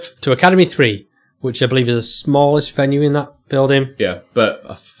head up to Academy 3, which I believe is the smallest venue in that building. Yeah, but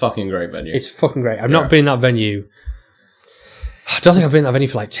a fucking great venue. It's fucking great. I've not been in that venue. I don't think I've been in that venue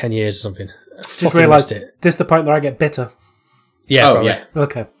for like 10 years or something. I Just fucking realised missed it. this is the point where I get bitter. Yeah, Oh, probably. yeah.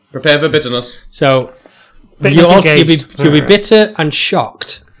 Okay. Prepare for bitterness. So Bitterness you'll engaged. be bitter and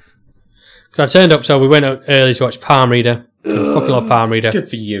shocked. 'Cause I turned up, so we went out early to watch Palm Reader. I fucking love Palm Reader. Good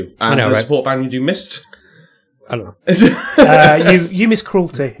for you. And know, the right? support band you do missed. I don't know. You miss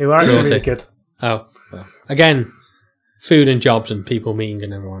Cruelty, who are actually really good. Oh, well. Again, food and jobs and people meeting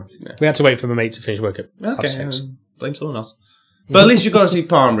and everyone. Yeah. We had to wait for my mate to finish work at Okay, 6:30. blame someone else. But at least you've got to see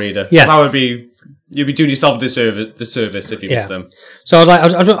Palm Reader. Yeah. That would be... You'd be doing yourself a disservice if you missed them. So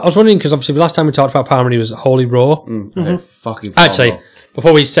I was wondering, because obviously the last time we talked about Palm Reader was Holy Raw. They're fucking Actually, phenomenal.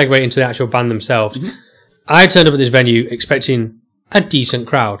 before we segue into the actual band themselves, I turned up at this venue expecting a decent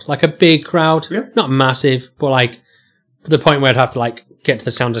crowd, like a big crowd, Yeah. not massive, but like the point where I'd have to like get to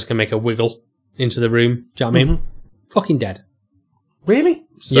the sound desk and make a wiggle into the room. Do you know what I mean? Fucking dead. Really?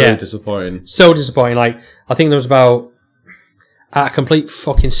 So disappointing. So disappointing. Like, I think there was about, at a complete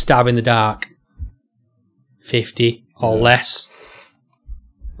fucking stab in the dark, 50 or less.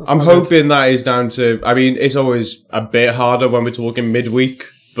 I'm hoping that is down to, I mean, it's always a bit harder when we're talking midweek,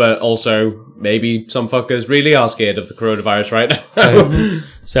 but also maybe some fuckers really are scared of the coronavirus right now.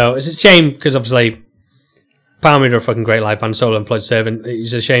 So it's a shame because obviously Palm Reader are a fucking great live band, solo and Pledge Servant.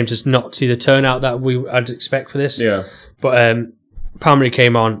 It's a shame to not see the turnout that I'd expect for this. Yeah. But Palm Reader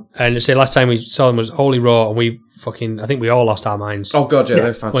came on, and let's say last time we saw them was Holy Raw, and we fucking, I think we all lost our minds. Oh god, yeah,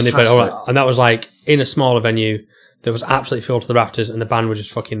 they're fantastic. When they played Holy, and that was like in a smaller venue that was absolutely filled to the rafters, and the band were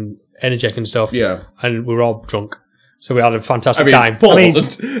just fucking energetic and stuff. Yeah. And we were all drunk. So we had a fantastic I mean, time. Paul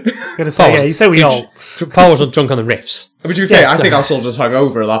wasn't. Gonna say, yeah, you say we all. Paul was drunk on the riffs. I mean, to be fair, I think I was sort of just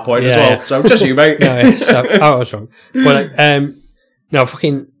hungover at that point as well. Yeah. So just you, mate. No, so I was drunk. But no,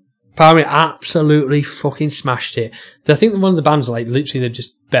 fucking Palm Reader absolutely fucking smashed it. I think one of the bands, like, literally they're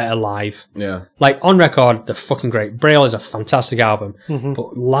just better live. Yeah. Like, on record, they're fucking great. Braille is a fantastic album,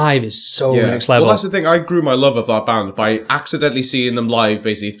 but live is so next level. Well, that's the thing. I grew my love of that band by accidentally seeing them live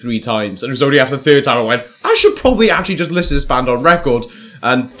basically 3 times. And it was only after the 3rd time I went, I should probably actually just listen to this band on record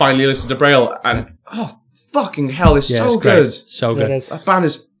and finally listen to Braille. And, oh, fucking hell, it's so good. Great. So good. That band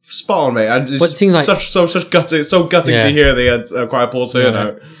is spot on, mate. And it's But the thing, like, such gutting, so gutting to hear they had quite a poor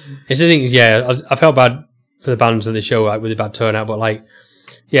turnout. It's the thing is, I felt bad for the bands of the show, like, with the bad turnout, but, like,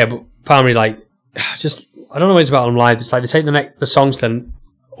 but Palm Reader, like, just, I don't know what it's about them live. It's like they take the songs then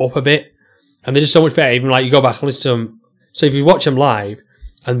up a bit, and they're just so much better. Even like you go back and listen to them. So if you watch them live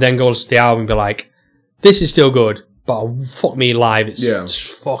and then go listen to the album and be like, this is still good, but fuck me live, it's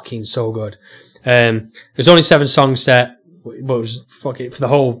just fucking so good. There's only 7 songs set, but it was fucking, for the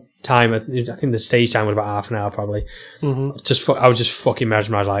whole time, I think the stage time was about half an hour probably. I was just fucking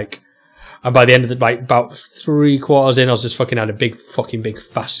mesmerised, like. And by the end of the, like, about 3/4 in, I was just fucking had a big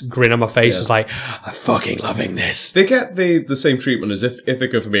fast grin on my face. I was like, I'm fucking loving this. They get the same treatment as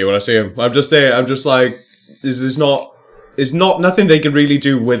Ithaca for me when I see them. I'm just like, there's not nothing they can really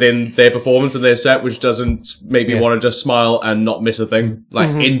do within their performance and their set which doesn't make me want to just smile and not miss a thing, like,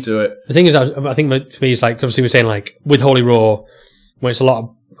 into it. The thing is, I think for me, it's like, obviously we're saying, like, with Holy Raw, when it's a lot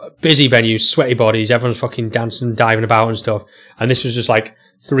of busy venues, sweaty bodies, everyone's fucking dancing, diving about and stuff. And this was just like,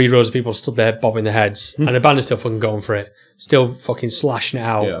 3 rows of people stood there bobbing their heads, and the band is still fucking going for it, still fucking slashing it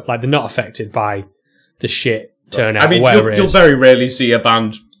out. Yeah. Like, they're not affected by the shit turnout, or whatever it is. You'll very rarely see a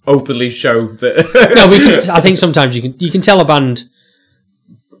band openly show that. No, I think sometimes you can tell a band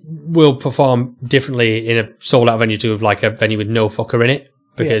will perform differently in a sold out venue to like a venue with no fucker in it,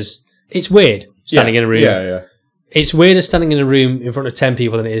 because it's weird standing in a room. Yeah. It's weirder standing in a room in front of 10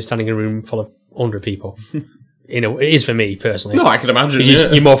 people than it is standing in a room full of 100 people. It is for me personally. No, I can imagine.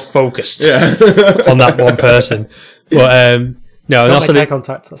 You're more focused on that one person. But no, and also eye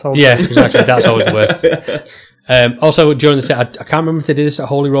contact. That's all. Yeah, exactly. That's always the worst. Also, during the set, I can't remember if they did this at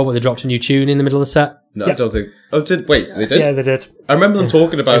Holy Roll, but they dropped a new tune in the middle of the set. No, I don't think. Oh, they did? Yeah, they did. I remember them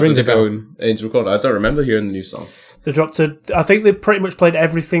talking about it going into record. I don't remember hearing the new song. They dropped I think they pretty much played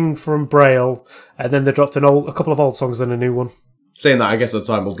everything from Braille, and then they dropped a couple of old songs and a new one. Saying that, I guess at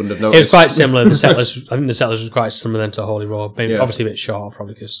the time we wouldn't have noticed. It was quite similar. I think the Settlers was quite similar then to Holy Raw. Maybe obviously a bit short,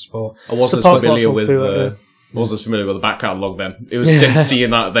 probably because of sport. I wasn't familiar with the back catalogue then. It was since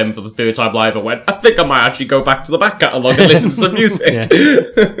seeing that then for the 3rd time live, I went, I think I might actually go back to the back catalogue and listen to some music. I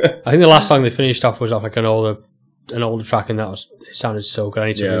think the last song they finished off was off like an older track, and it sounded so good. I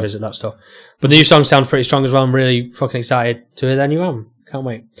need to revisit that stuff. But the new song sounds pretty strong as well. I'm really fucking excited to hear their new album. Can't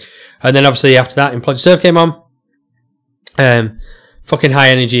wait. And then obviously after that, Imploded Surf came on. Fucking high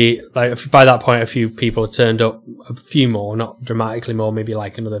energy. Like, by that point, a few people had turned up, a few more, not dramatically more, maybe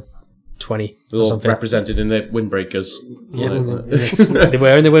like another 20 or something. Represented in the Windbreakers. Yeah, they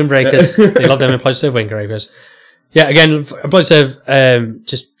were in the Windbreakers. They love them in Imploded Surf Windbreakers. Yeah, again, Imploded Surf,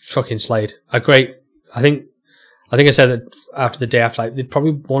 just fucking slayed. I think I said that after the day after, like, they're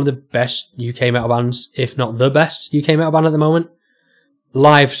probably one of the best UK metal bands, if not the best UK metal band at the moment.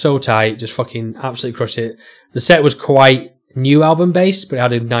 Live so tight, just fucking absolutely crushed it. The set was quite new album based, but it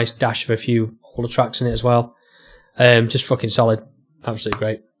had a nice dash of a few older tracks in it as well. Just fucking solid, absolutely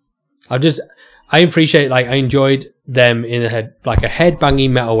great. I appreciate, like, I enjoyed them in a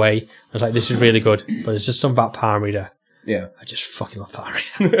headbanging metal way. I was like, this is really good, but there's just something about Palm Reader. Yeah, I just fucking love Palm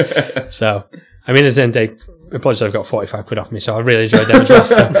Reader. So, I mean, at the end of the day, apologies, I've got 45 quid off me, so I really enjoyed them as well.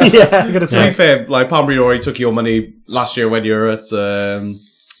 So. I'm gonna say. To be fair, like, Palm Reader already took your money last year when you were at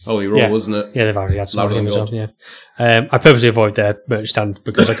Holy Raw, wasn't it? Yeah, they've already had some money themselves. Yeah, I purposely avoided their merch stand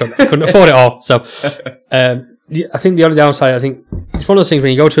because I couldn't afford it all. So, I think the other downside, I think it's one of those things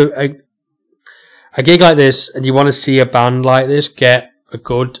when you go to a gig like this and you want to see a band like this get a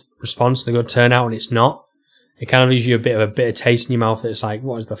good response and a good turnout, and it's not. It kind of leaves you a bit of taste in your mouth that it's like,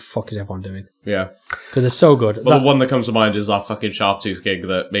 what the fuck is everyone doing? Yeah. Because they're so good. Well, the one that comes to mind is that fucking Sharptooth gig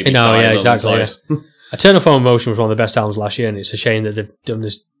that maybe... No, yeah, exactly. Yeah. Eternal Form of Motion was one of the best albums last year, and it's a shame that they've done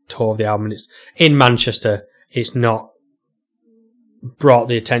this tour of the album. And it's in Manchester. It's not brought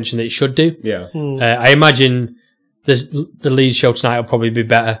the attention that it should do. Yeah. I imagine the Leeds show tonight will probably be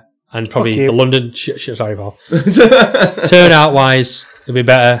better, and probably the London... sorry, Paul. Turnout-wise... It'll be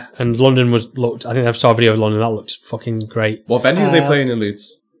better, and London looked. I think I saw a video of London that looked fucking great. What venue are they playing in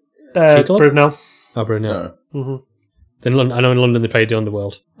Leeds? Brunel. Oh, Brunel. No. Mm-hmm. Then London, I know in London they played the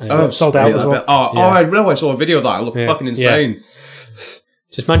Underworld. Sold out as well. I know. I saw a video of that. It looked fucking insane. Yeah.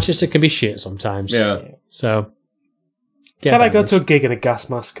 Just Manchester can be shit sometimes. Yeah. So. Can I go to a gig in a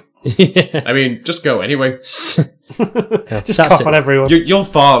gas mask? Yeah. I mean, just go anyway. Just cough on everyone. You're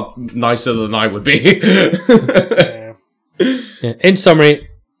far nicer than I would be. Yeah. In summary,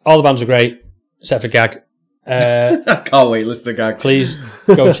 all the bands are great, except for Gag. I can't wait, listen to Gag. Please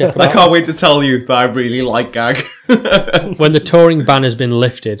go check them out. I can't wait to tell you that I really like Gag. When the touring ban has been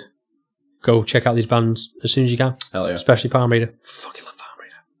lifted, go check out these bands as soon as you can. Hell yeah. Especially Palm Reader. Fucking love Palm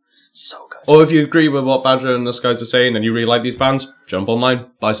Reader. So good. Or if you agree with what Badger and us guys are saying and you really like these bands, jump online,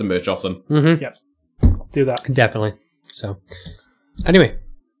 buy some merch off them. Mm-hmm. Yep. Do that. Definitely. So, anyway,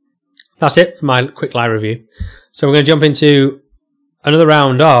 that's it for my quick live review. So we're going to jump into another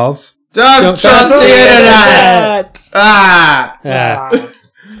round of... Don't trust the internet!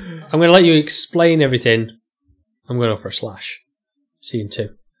 I'm going to let you explain everything. I'm going to go for a slash. Scene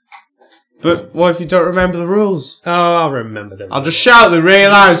 2. But what if you don't remember the rules? Oh, I'll remember them. I'll just shout them really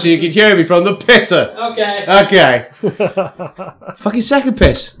loud so you can hear me from the pisser. Okay. Fucking second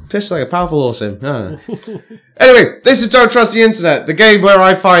piss. Piss like a powerful horse in. Anyway, this is Don't Trust the Internet, the game where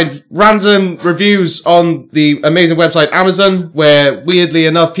I find random reviews on the amazing website Amazon, where weirdly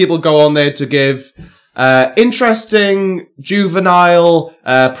enough people go on there to give interesting, juvenile,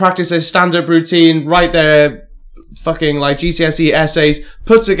 practice a stand-up routine, write their fucking like GCSE essays,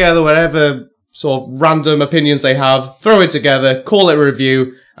 put together whatever sort of random opinions they have, throw it together, call it a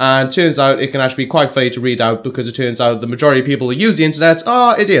review, and turns out it can actually be quite funny to read out because it turns out the majority of people who use the internet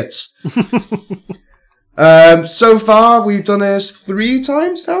are idiots. So far we've done this 3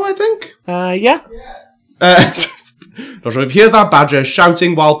 times now, I think. Yeah. Not sure if you hear that, Badger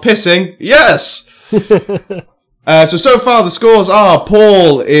shouting while pissing. Yes! So far the scores are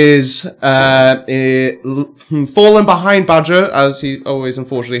Paul is fallen behind Badger, as he always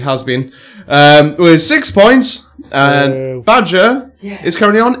unfortunately has been, with 6 points, and Badger is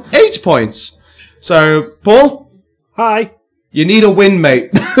currently on 8 points. So, Paul? Hi. You need a win,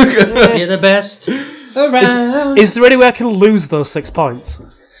 mate. You're the best around. Is there any way I can lose those 6 points?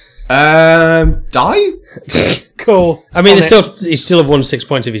 Die? Cool. I mean, he'd still have won 6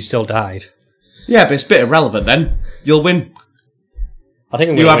 points if he still died. Yeah, but it's a bit irrelevant then. You'll win. I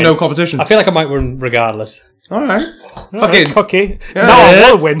think you have no competition. I feel like I might win regardless. Alright. Fucking cocky. Yeah. No, I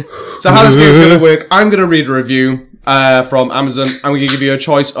want to win. So how this game's going to work, I'm going to read a review from Amazon. I'm going to give you a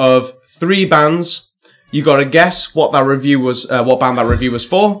choice of 3 bands. You got to guess what that review was, what band that review was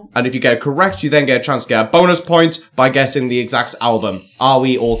for. And if you get it correct, you then get a chance to get a bonus point by guessing the exact album. Are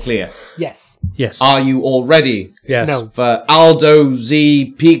we all clear? Yes. Yes. Are you all ready? Yes. No. For Aldo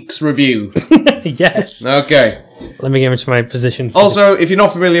Z Peaks review? Yes. Okay. Let me get into my position. Also, if you're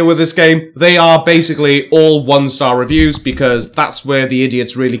not familiar with this game, they are basically all 1-star reviews because that's where the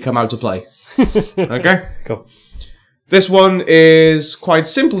idiots really come out to play. Okay? Cool. This one is quite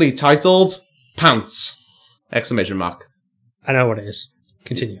simply titled Pants! Exclamation mark. I know what it is.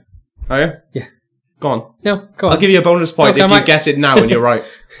 Continue. Oh yeah? Yeah. Go on. No, go on. I'll give you a bonus point if you guess it now and you're right.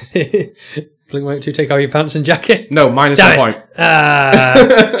 Blink-182, take off your pants and jacket. No, minus Damn 1 it. point.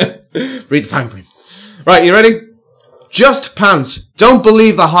 Read the fine print. Right, you ready? Just pants. Don't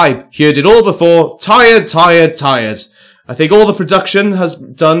believe the hype. Heard it all before. Tired, tired, tired. I think all the production has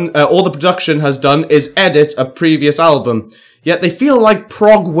done is edit a previous album. Yet they feel like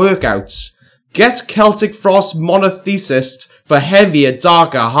prog workouts. Get Celtic Frost Monotheist for heavier,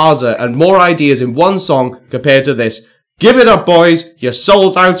 darker, harder, and more ideas in one song compared to this. Give it up, boys. You're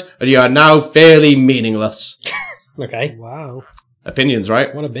sold out, and you are now fairly meaningless. Okay. Wow. Opinions,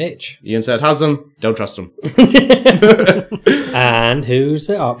 right? What a bitch. Ian said has them. Don't trust them. And who's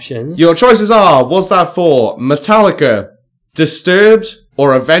the options? Your choices are, was that for Metallica, Disturbed,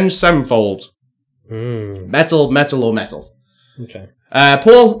 or Avenged Sevenfold? Metal, metal, or metal? Okay.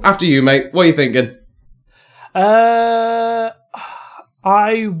 Paul, after you, mate. What are you thinking?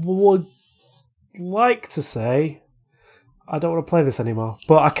 I would like to say I don't want to play this anymore,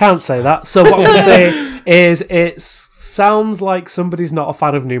 but I can't say that. So what I'm going to say is it sounds like somebody's not a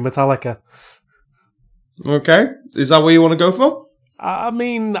fan of new Metallica. Okay. Is that what you want to go for? I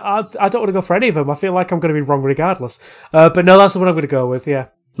mean, I don't want to go for any of them. I feel like I'm going to be wrong regardless. But no, that's the one I'm going to go with, yeah.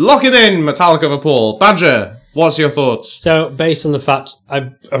 Lock it in, Metallica for Paul. Badger, what's your thoughts? So, based on the fact,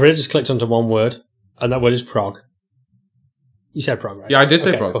 I've already just clicked onto one word, and that word is prog. You said prog, right? Yeah, I did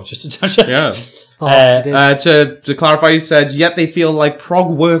say okay, prog. Cool, just to touch it. Yeah. To To clarify, you said, yet they feel like prog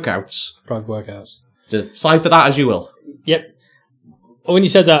workouts. Prog workouts. Decipher that as you will. Yep. When you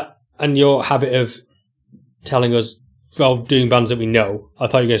said that, and your habit of telling us, well, doing bands that we know, I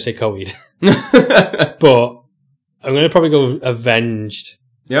thought you were going to say Coheed. But I'm going to probably go Avenged.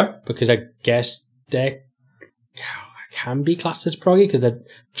 Yeah? Because I guess they can be classed as proggy, because they're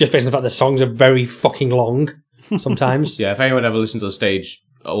just based on the fact the songs are very fucking long sometimes. Yeah, if anyone ever listened to the stage,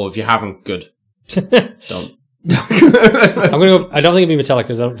 or if you haven't, good. Don't. I'm going to go, I don't think it'd be Metallica,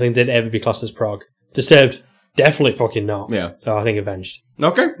 because I don't think they'd ever be classed as prog. Disturbed, definitely fucking not. Yeah. So I think Avenged.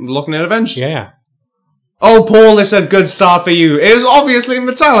 Okay, looking at Avenged. Yeah. Oh, Paul, it's a good start for you. It was obviously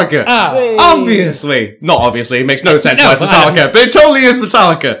Metallica. Ah. Obviously. Not obviously. It makes no sense No, why it's Metallica. But it totally is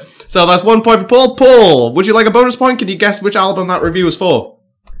Metallica. So that's 1 point for Paul. Paul, would you like a bonus point? Can you guess which album that review was for?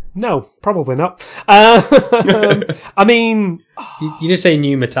 No, probably not. I mean... You just say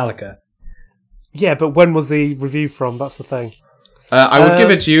new Metallica. Yeah, but when was the review from? That's the thing. I would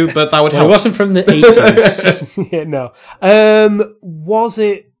give it to you, but that would Well, help. it wasn't from the 80s. Yeah, no. Was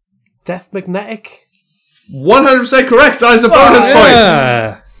it Death Magnetic? 100% correct. That is a bonus point.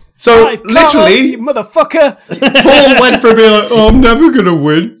 Yeah. So, Right, literally, you motherfucker! Paul went from being like, oh, I'm never going to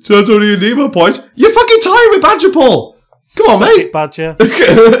win, so I don't even need my points. You're fucking tired with Badger, Paul. Come on, Suck mate. it, Badger.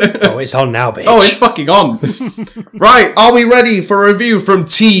 Oh, it's on now, bitch. Oh, it's fucking on. Right, are we ready for a review from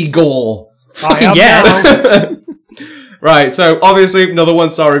T-Gore? fucking I am yes. now. Right, so obviously another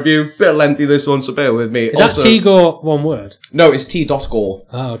 1-star review. Bit lengthy this one, so bear with me. Is that T-Gore one word? No, it's T.Gore.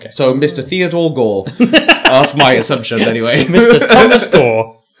 Oh, okay. So Mr. Theodore Gore. That's my assumption anyway. Mr. Thomas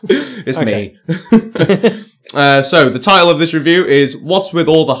Gore. It's Okay. me. So the title of this review is What's With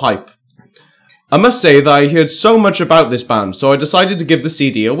All the Hype? I must say that I heard so much about this band, so I decided to give the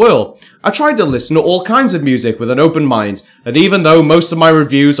CD a whirl. I tried to listen to all kinds of music with an open mind, and even though most of my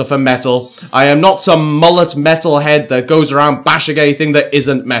reviews are for metal, I am not some mullet metalhead that goes around bashing anything that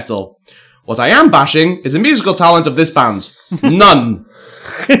isn't metal. What I am bashing is the musical talent of this band. None.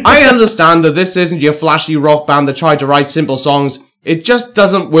 I understand that this isn't your flashy rock band that tried to write simple songs. It just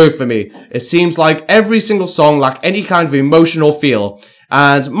doesn't work for me. It seems like every single song lacked any kind of emotion or feel,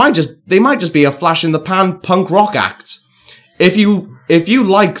 and they might just be a flash in the pan punk rock act. If you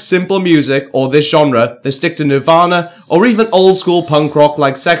like simple music or this genre, then stick to Nirvana or even old school punk rock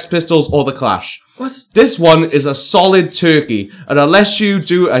like Sex Pistols or The Clash. What? This one is a solid turkey, and unless you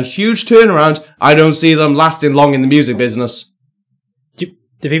do a huge turnaround, I don't see them lasting long in the music business.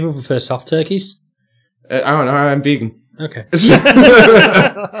 Do people prefer soft turkeys? I don't know, I'm vegan. Okay.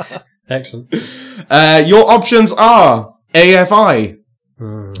 Excellent. Your options are AFI,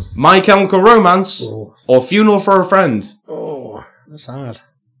 My Chemical Romance, Oh. or Funeral for a Friend. Oh, that's hard.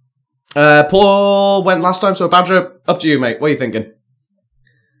 Paul went last time, so Badger, up to you, mate. What are you thinking?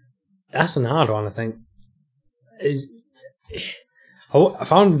 That's an hard one, I think. I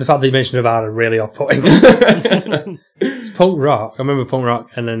found the fact that you mentioned Nirvana really off-putting. It's punk rock. I remember punk rock,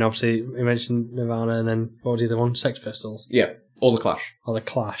 and then obviously you mentioned Nirvana, and then what was the other one? Sex Pistols. Yeah, or The Clash. Or The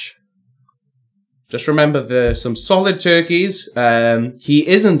Clash. Just remember, there's some solid turkeys. He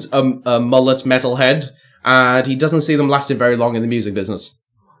isn't a mullet metalhead, and he doesn't see them lasting very long in the music business.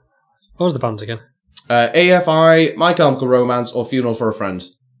 What was the bands again? AFI, My Chemical Romance, or Funeral for a Friend.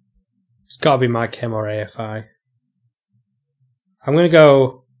 It's got to be My Chem or AFI. I'm going to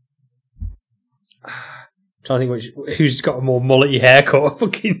go... trying to think who's got a more mullety haircut.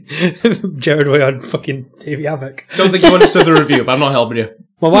 Fucking Jared Way on fucking TV Havoc. Don't think you understood the review, but I'm not helping you.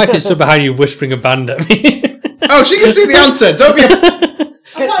 My wife is stood behind you whispering a band at me. Oh, she can see the answer. Don't be...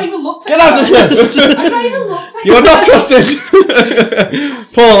 I've not even looked at Get out of here! I've not even looked at You are not trusted!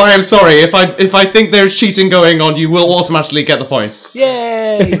 Paul, I am sorry. If I think there's cheating going on, you will automatically get the point.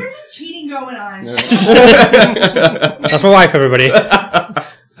 Yay! There's cheating going on. That's my wife, everybody.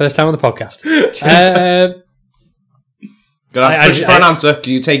 First time on the podcast. Gonna push you for an answer, because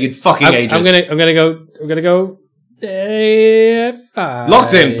you take it fucking ages. I'm gonna go AFI.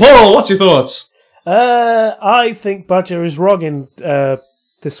 Locked in. Paul, what's your thoughts? I think Badger is wrong in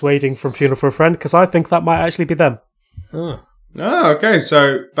dissuading from Funeral for a Friend, because I think that might actually be them. Oh. Oh, okay.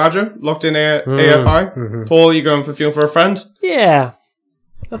 So, Badger, locked in AFI. Mm-hmm. Paul, you going for Fuel for a Friend? Yeah.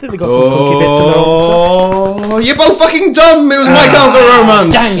 I think they got some punky bits in there and stuff. Oh, you're both fucking dumb! It was My Chemical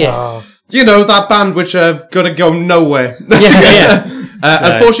Romance! Dang it! Oh. You know, that band which gotta go nowhere. Yeah.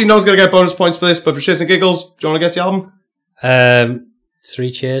 Unfortunately, no one's gonna get bonus points for this, but for shits and giggles, do you want to guess the album? 3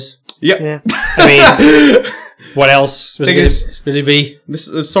 Cheers. Yep. Yeah. I mean, what else was Thing it is- going to be?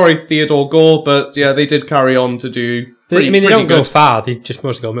 Sorry, Theodore Gore, but yeah, they did carry on to do. They Pretty don't go good. far. They just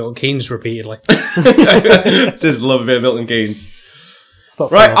mostly go Milton Keynes repeatedly. Just love a bit of Milton Keynes.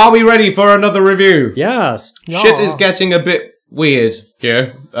 Stop Right, saying are we ready for another review? Yes. that. Shit Yeah. is getting a bit weird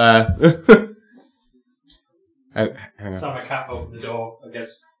here. Oh, hang on. My cat opened the door, I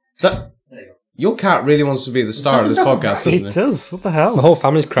guess. That- There you go. your cat really wants to be the star of this podcast, It doesn't it? does. What the hell? The whole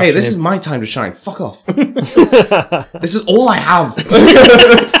family's crashing Hey, this is in. my time to shine. Fuck off. This is all I have.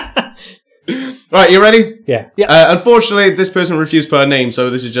 Right, you ready? Yeah. Unfortunately, this person refused to put a name, so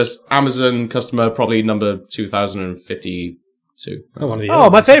this is just Amazon customer, probably number 2052. Oh, one of the Oh, other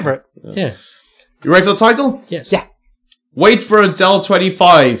my ones. favourite. Yeah. You ready for the title? Yes. Yeah. Wait for a Dell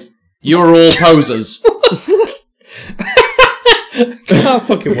 25. You're all posers. Can't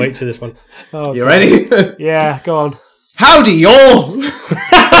fucking wait to this one. Oh, You God. ready? Yeah, go on. Howdy, y'all!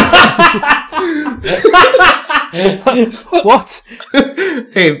 What?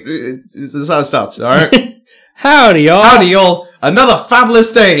 Hey, this is how it starts, alright? Howdy, y'all. Howdy, y'all. Another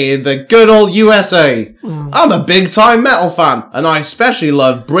fabulous day in the good old USA. I'm a big-time metal fan, and I especially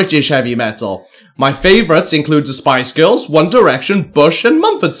love British heavy metal. My favourites include the Spice Girls, One Direction, Bush, and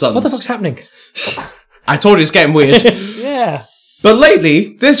Mumford Sons. What the fuck's happening? I told you it's getting weird. Yeah. But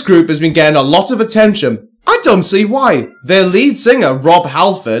lately, this group has been getting a lot of attention. I don't see why. Their lead singer, Rob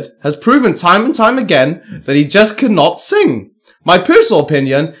Halford, has proven time and time again that he just cannot sing. My personal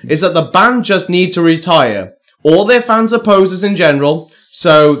opinion is that the band just need to retire. All their fans are posers in general,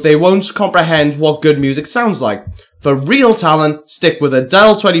 so they won't comprehend what good music sounds like. For real talent, stick with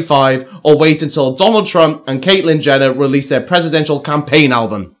Adele 25 or wait until Donald Trump and Caitlyn Jenner release their presidential campaign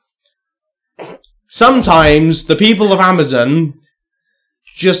album. Sometimes the people of Amazon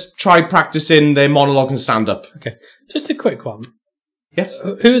just try practicing their monologue and stand-up. Okay. Just a quick one. Yes?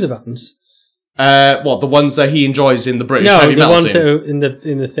 Who are the bands? What, the ones that he enjoys in the British No, heavy the metal ones scene? that are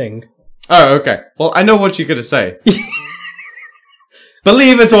in the thing. Oh, okay. Well, I know what you're going to say.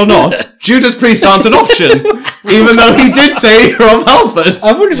 Believe it or not, Judas Priest aren't an option, even though he did say Rob Halford.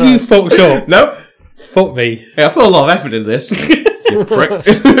 I wonder if you fucked up. No? Fuck me. Yeah, I put a lot of effort into this. You prick.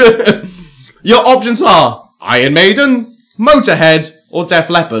 Your options are Iron Maiden, Motorhead, or Def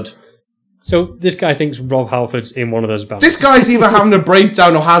Leppard. So this guy thinks Rob Halford's in one of those bands. This guy's either having a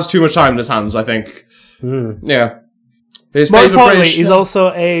breakdown or has too much time in his hands, I think. Yeah. His More favourite importantly, British... he's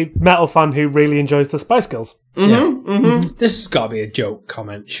also a metal fan who really enjoys the Spice Girls. This has got to be a joke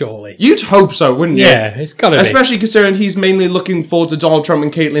comment, surely. You'd hope so, wouldn't you? Yeah, it's got to be. Especially considering he's mainly looking forward to Donald Trump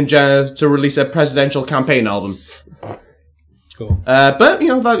and Caitlyn Jenner to release their presidential campaign album. Cool. But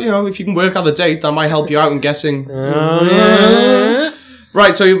if you can work out the date, that might help you out in guessing.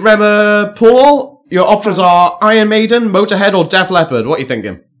 Right, so you remember, Paul, your options are Iron Maiden, Motorhead, or Def Leppard. What are you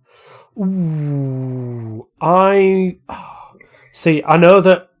thinking? Ooh, see. I know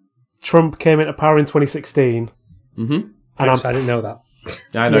that Trump came into power in 2016, Mm-hmm. and I didn't know that.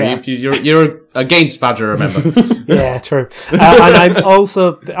 Yeah, I know, Yeah. you're against Badger, remember. yeah, true. And I'm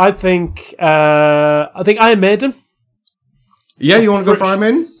also, I think Iron Maiden. Yeah, you want to go for Iron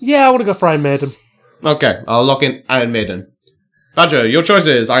Maiden? Yeah, I want to go for Iron Maiden. Okay, I'll lock in Iron Maiden. Badger, your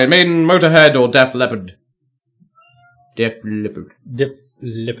choices: Iron Maiden, Motorhead, or Def Leppard. Def Leppard. Def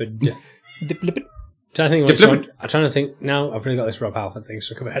Leppard. Dip, dip, dip. I'm Def Leppard. trying to think. Now I've really got this Rob Halford thing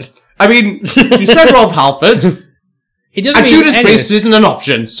stuck in my head. I mean, he said Rob Halford, He doesn't and mean Judas any of Priest it. isn't an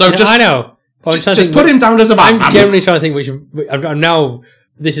option, so No, just I know. But I'm trying to just think put which- him down as a man. I'm generally trying to think which. I'm now.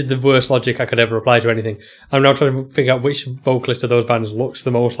 This is the worst logic I could ever apply to anything. I'm now trying to figure out which vocalist of those bands looks the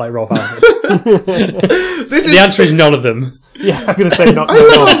most like Rob Halford. The answer is none of them. Yeah, I'm going to say not. I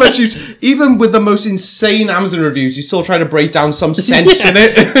don't know how much even with the most insane Amazon reviews, you still try to break down some sense in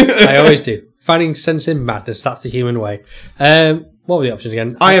it. I always do. Finding sense in madness. That's the human way. What were the options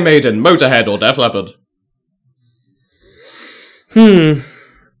again? Iron Maiden, Motorhead, or Def Leppard. I'm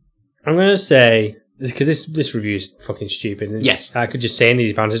going to say... Because this review is fucking stupid. Yes. I could just say any of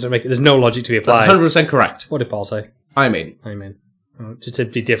these bands. There's no logic to be That's applied. 100% correct. What did Paul say? Iron Maiden. I mean, just to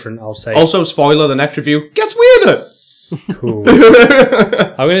be different, I'll say... Also, spoiler, the next review gets weirder. Cool.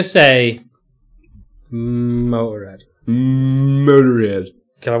 I'm going to say... Motorhead. Motorhead.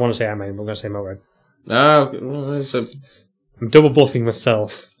 Because I want to say Iron Maiden, but I'm going to say Motorhead. Oh, so I'm double bluffing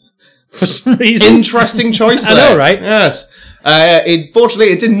myself. For some reason. interesting choice I there. know, right? Yes.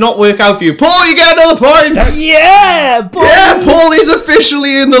 Unfortunately, it did not work out for you. Paul, you get another point! Yeah, boy. Yeah, Paul is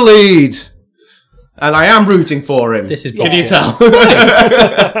officially in the lead. And I am rooting for him. This is Can you bullshit. tell?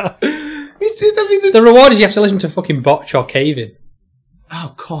 The reward is you have to listen to fucking Botch or Caving.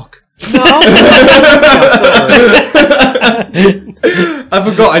 Oh, cock. No. I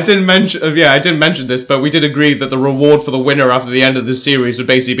forgot. I didn't mention this, but we did agree that the reward for the winner after the end of this series would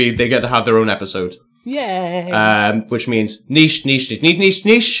basically be they get to have their own episode. Yeah. Which means niche,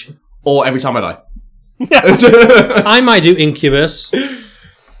 or every time I die. I might do Incubus.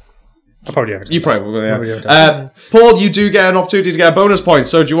 I'll probably have to. You probably will, Probably yeah. have Paul, you do get an opportunity to get a bonus point.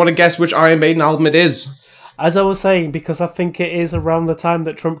 So do you want to guess which Iron Maiden album it is? As I was saying, because I think it is around the time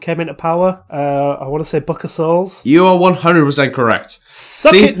that Trump came into power, I want to say Book of Souls. You are 100% correct.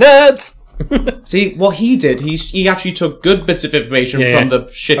 Suck See? it, nerds! See, what he did, he actually took good bits of information Yeah. from the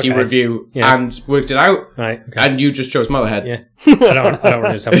shitty review and worked it out. Right. Okay. And you just chose Motorhead. Yeah. I don't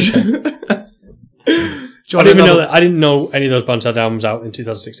really understand what you're saying. I didn't know any of those bands had albums out in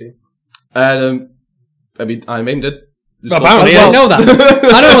 2016. I mean, Iron Maiden did. Apparently, I didn't know that.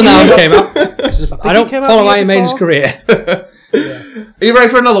 I know when that album came out. I don't came out follow the year Iron Maiden's before. career. Are you ready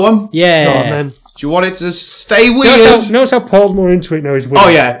for another one? Yeah. Go on, then. Do you want it to stay weird? Notice how Paul's more into it now. He's Oh,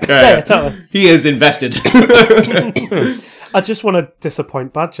 yeah. Yeah, totally. He is invested. I just want to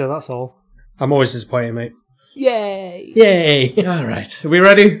disappoint Badger, that's all. I'm always disappointed, mate. Yay! Yay. All right. Are we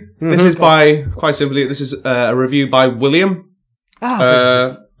ready? This is quite simply, this is a review by William.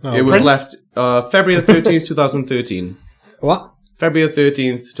 It was Prince? left February the 13th, 2013. What? February the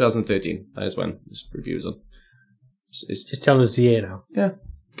 13th, 2013. That is when this review is on. Just telling us the year now. Yeah.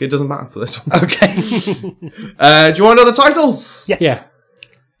 It doesn't matter for this one. Okay. Do you want to know the title? Yes. Yeah.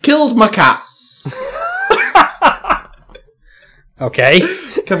 Killed my cat. Okay.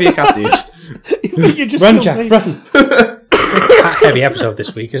 Cover your cat's ears. You just Run, killed Jack, me. run. Cat heavy episode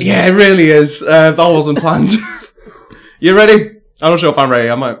this week, isn't Yeah, it? it really is. That wasn't planned. You ready? I'm not sure if I'm ready.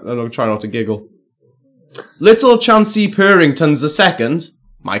 I'm trying not to giggle. Little Chansey Purringtons II,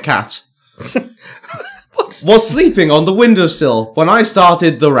 my cat, was sleeping on the windowsill when I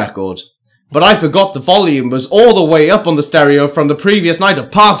started the record. But I forgot the volume was all the way up on the stereo from the previous night of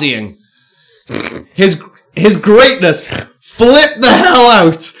partying. His greatness flipped the hell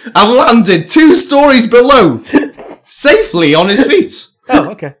out and landed 2 stories below, safely on his feet. Oh,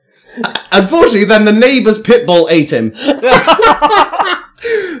 okay. Unfortunately, then the neighbour's pit bull ate him.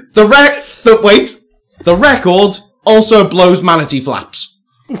 The record also blows manatee flaps.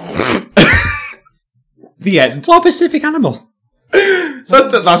 The end. What Pacific animal? That's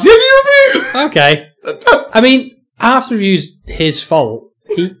the end of your review. Okay. I mean, half the review's his fault.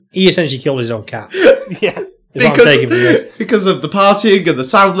 He essentially killed his own cat. Yeah. Is what I'm taking from this. Because of the partying and the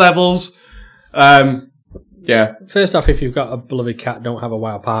sound levels. Yeah. First off, if you've got a beloved cat, don't have a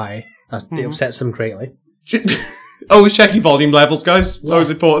wild party. It upsets them greatly. Always check your volume levels, guys. Yeah.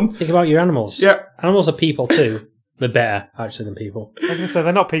 Always important. Think about your animals. Yeah. Animals are people too. They're better, actually, than people. I was going to say,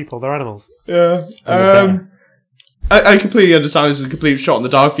 they're not people, they're animals. Yeah. I completely understand this is a complete shot in the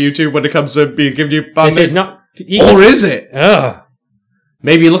dark for you two when it comes to giving you bad This names. is not... Or is it? Ugh.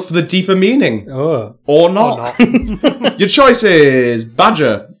 Maybe look for the deeper meaning. Oh. Or not. Your choices: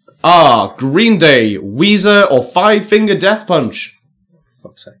 Badger, Green Day, Weezer, or Five Finger Death Punch.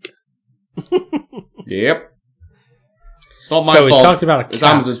 Fuck's sake. Yep. It's not my So fault. he's talking about a It's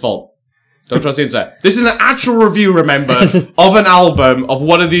cat. Amazon's fault. Don't trust the internet. This is an actual review, remember, of an album of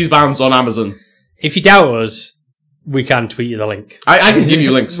one of these bands on Amazon. If you doubt us, we can tweet you the link. I can give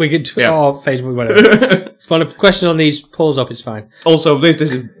you links. We can tweet Yeah. or Facebook, whatever. If you want a question on these pulls up, it's fine. Also, this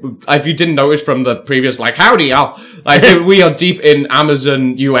is, if you didn't notice from the previous, howdy, y'all. We are deep in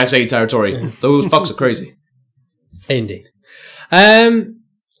Amazon USA territory. Those fucks are crazy. Indeed.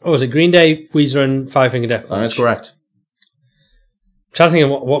 What was it? Green Day, Weezer, and Five Finger Death Punch. That's correct. I'm trying to think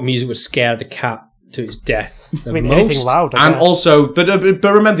of what music would scare the cat to its death. I mean, anything loud, I And guess. also, but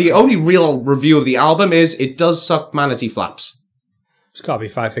remember, the only real review of the album is it does suck manatee flaps. It's got to be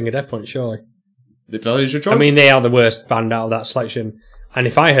Five Finger Death Punch, surely. If that is your choice. I mean, they are the worst band out of that selection. And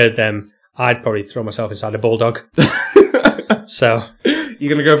if I heard them, I'd probably throw myself inside a bulldog. So, you're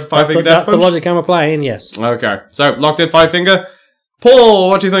going to go for Five Finger Death that's the Punch? logic I'm applying, yes. Okay, so locked in Five Finger. Paul,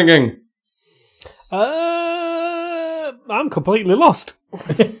 what are you thinking? I'm completely lost.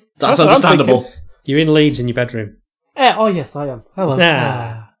 That's what I'm understandable. You're in Leeds in your bedroom. Oh, yes, I am. Hello.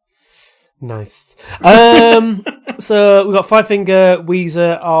 Nah. Nice. So we've got Five Finger,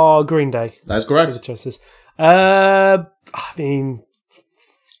 Weezer, or Green Day. That's Those correct. are choices. I mean,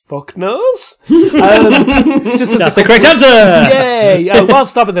 fuck knows. Just as That's a the correct answer! Yay! While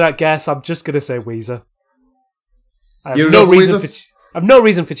stopping that guess, I'm just going to say Weezer. I You have go no for reason Weezer? for I have no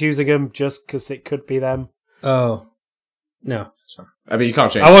reason for choosing them, just because it could be them. Oh. No, it's fine. I mean, you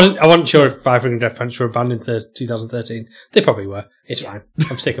can't change. I wasn't sure if Five Finger Death Punch were banned in 2013. They probably were. It's fine.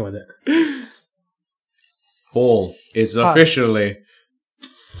 I'm sticking with it. Paul is officially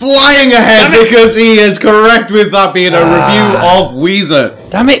flying ahead because he is correct with that being a review of Weezer.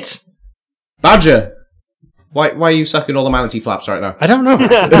 Damn it! Badger, why are you sucking all the manatee flaps right now? I don't know.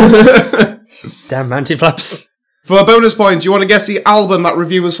 Damn manty flaps. For a bonus point, do you want to guess the album that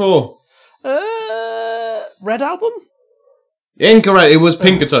review was for? Red Album? Incorrect. It was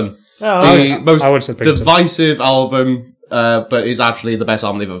Pinkerton. Oh, The most I would say Pinkerton. divisive album, but is actually the best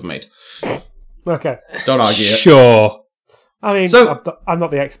album they've ever made. okay. Don't argue it. Sure. I mean, So- I'm not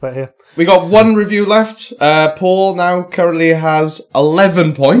the expert here. We got one review left. Paul now currently has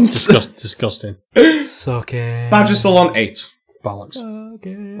 11 points. Disgusting. Suck it. Badger's still on 8. Bollocks.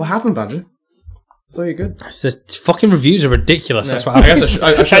 Okay. What happened, Badger? I thought you were good. The fucking reviews are ridiculous. That's what I happened. guess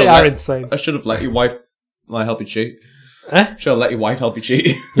I should They are have insane. I should have let your wife help you cheat. Eh? Should have let your wife help you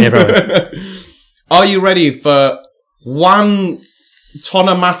cheat. Yeah, probably. Are you ready for one Ton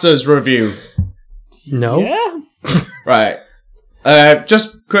of Matters review? No. Yeah. Right.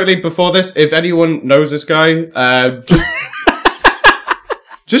 Just quickly before this, if anyone knows this guy,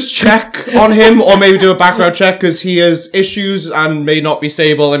 just check on him or maybe do a background check because he has issues and may not be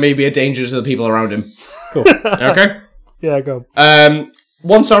stable and may be a danger to the people around him. Cool. Okay? Yeah, go.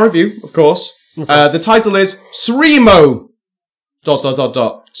 1-star review, of course. The title is Sremo. ...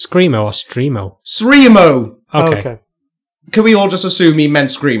 Screamo or Streamo? Sremo. Okay. Can we all just assume he meant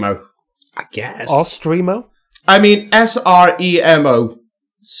Screamo? I guess. Or Streamo. I mean Sremo.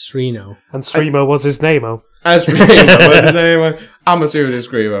 Sreno. And Streamo was his name-o. As Sremo. I'm assuming it's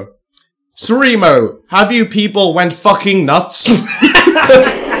Screamo. Sremo, have you people went fucking nuts?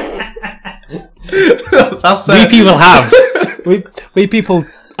 That's We people have We people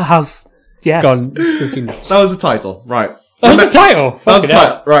has... Yes. gone fucking nuts. That was the title, right. That was the title. That's Fucking the hell.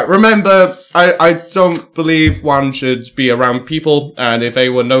 title. Right, remember, I don't believe one should be around people, and if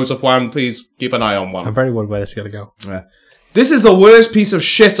anyone knows of one, please keep an eye on one. I'm very worried where this is going to go. This is the worst piece of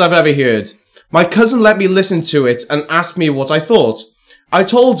shit I've ever heard. My cousin let me listen to it and asked me what I thought. I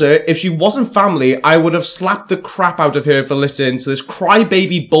told her if she wasn't family, I would have slapped the crap out of her for listening to this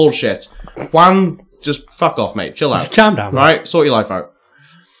crybaby bullshit. Juan, just fuck off, mate. Chill out. Just calm down. Right? Sort your life out.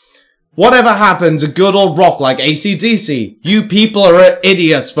 Whatever happened to good old rock like AC/DC? You people are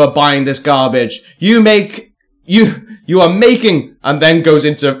idiots for buying this garbage. You are making, and then goes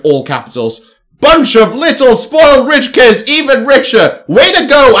into all capitals, bunch of little spoiled rich kids, even richer. Way to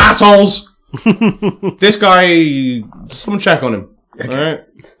go, assholes! This guy, someone check on him. Okay.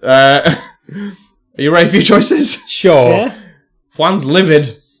 Alright. Are you ready for your choices? Sure. Yeah. Juan's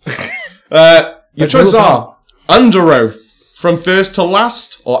livid. Your choices are Under Oath, From First to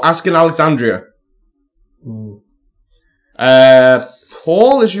Last, or Asking Alexandria.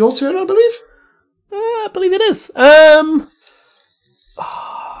 Paul, is your turn, I believe? I believe it is.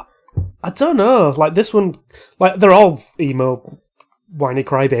 I don't know. Like this one, like they're all emo, whiny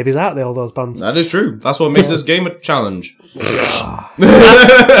crybabies, aren't they? All those bands. That is true. That's what makes this game a challenge.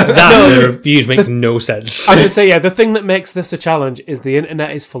 The reviews make no sense. I would say, yeah. The thing that makes this a challenge is the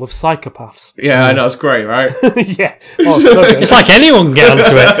internet is full of psychopaths. Yeah, I know, it's great, right? Yeah. Oh, it's so good. It's like anyone can get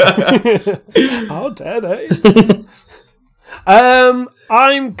onto it. How dare they?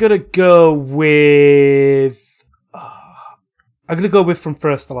 I'm gonna go with. I'm gonna go with From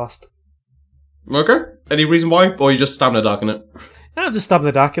First to Last. Okay. Any reason why? Or you just stabbing the dark in it? I'll just stab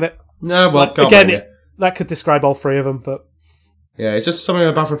the dark in it. No, well, Like, can't again, blame you. that could describe all three of them, but Yeah, it's just something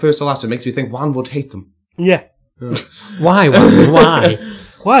about From First to Last that makes me think Juan would hate them. yeah. Why? Why?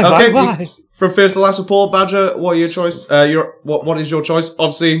 Why? Okay, Why? From First to Last with Paul Badger, what are your choice? What is your choice?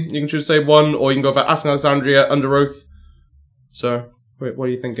 Obviously, you can choose to say one, or you can go for Asking Alexandria, Under Oath. So, wait, what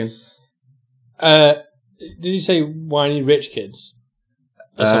are you thinking? Did you say whiny rich kids?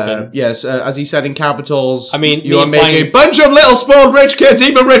 Or something? Yes, as he said in capitals. I mean, you me are making a playing- bunch of little spoiled rich kids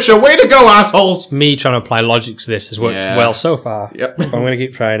even richer. Way to go, assholes! Me trying to apply logic to this has worked Yeah. well so far. Yep. But I'm going to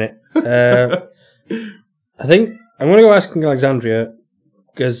keep trying it. I think I'm going to go Asking Alexandria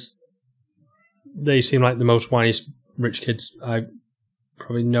because they seem like the most whiny rich kids I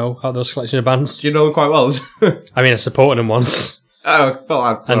probably know out of those collection of bands. Do you know them quite well? I mean, I supported them once, Oh,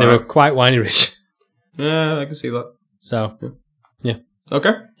 well, and they were quite whiny rich. Yeah, I can see that. So,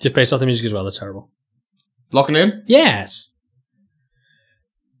 Okay. just based off the music as well, they're terrible. Locking in? Yes.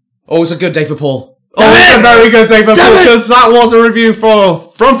 Oh, it's a good day for Paul. Damn It's it! a very good day for Damn Paul, it! because that was a review for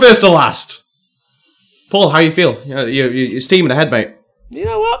From First to Last. Paul, how you feel? You're steaming ahead, mate. You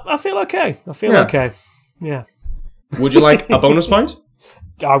know what? I feel okay. Yeah. Okay. Yeah. Would you like a bonus point?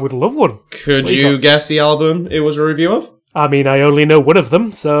 I would love one. Could What you you got? guess the album it was a review of? I mean, I only know one of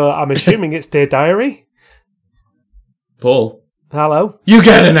them, so I'm assuming it's Dear Diary. Paul. Hello. You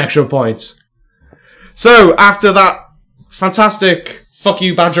get an extra point. So, after that fantastic fuck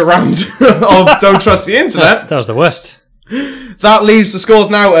you badger round of Don't Trust the Internet, That was the worst. that leaves the scores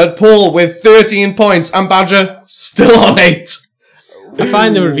now at Paul with 13 points and Badger still on 8. I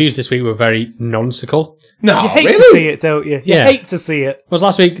find the reviews this week were very nonsensical. No, You hate really? to see it, don't you? You Yeah. hate to see it. Whereas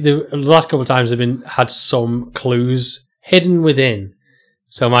last week, the last couple of times, they've had some clues hidden within.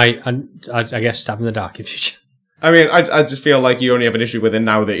 So I guess stab in the dark in future. I mean, I just feel like you only have an issue with it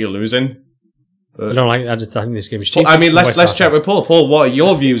now that you're losing. I don't like. I think this game is cheap. I mean, let's check with Paul. Paul, what are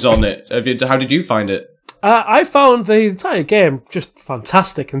your views on it? How did you find it? I found the entire game just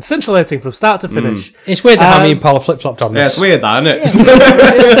fantastic and scintillating from start to finish. It's weird that how me and Paul flip flopped on Yeah, this. it's weird that, isn't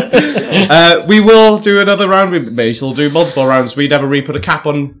it? We will do another round. We may still do multiple rounds. We never really put a cap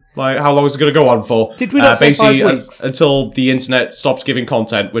on like how long it's going to go on for. Did we not say 5 basically, weeks? until the internet stops giving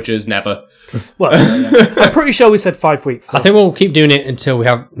content, which is never. Well, I'm pretty sure we said 5 weeks. Though. I think we'll keep doing it until we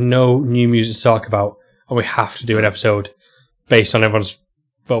have no new music to talk about, and we have to do an episode based on everyone's,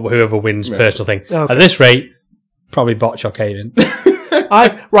 well, whoever wins personal thing. Okay. At this rate, probably botch or cave in.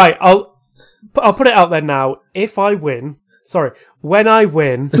 I'll put it out there now. If I win, when I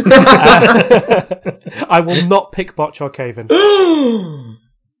win, I will not pick Botch or Caven.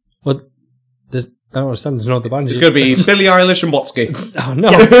 Well, I don't understand. There's no other band. It's going to be Billie Eilish and Watsky. Oh no,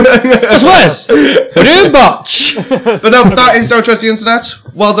 it's worse. We're doing botch. But no, that is Don't Trust the Internet.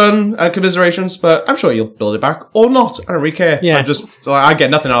 Well done, and commiserations. But I'm sure you'll build it back or not. I don't really care. Yeah. I get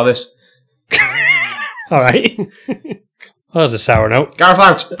nothing out of this. All right. Well, that was a sour note. Gareth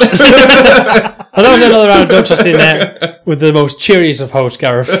out. I know another round of Don't Trust in there with the most cheeriest of hosts,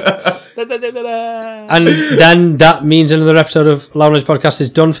 Gareth. And then that means another episode of Loud Noise Podcast is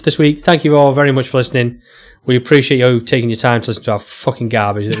done for this week. Thank you all very much for listening. We appreciate you taking your time to listen to our fucking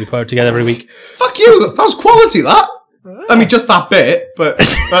garbage that we put together every week. Fuck you. That was quality, that. I mean, just that bit, but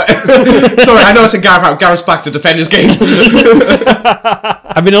sorry, I know it's a Gareth out. Gareth's back to defend his game.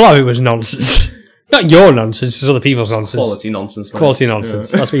 I mean, a lot of it was nonsense. Not your nonsense, it's other people's nonsense. Quality nonsense, man. Quality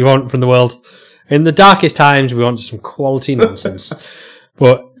nonsense. That's what you want from the world. In the darkest times, we want some quality nonsense.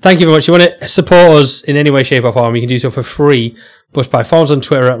 But thank you very much. You want to support us in any way, shape, or form, you can do so for free. But by follow us on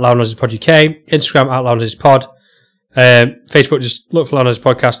Twitter at LoudNoisesPodUK, Instagram at LoudNoisesPod, Facebook, just look for Loud Noises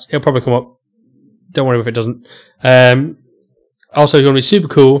Podcast. It'll probably come up. Don't worry if it doesn't. Also, if you want to be super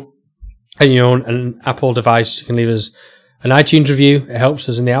cool and you own an Apple device, you can leave us an iTunes review. It helps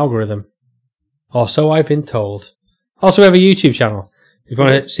us in the algorithm. Or so I've been told. Also, we have a YouTube channel. If you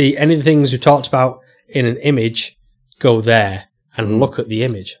want to see any of the things we talked about in an image, go there and look at the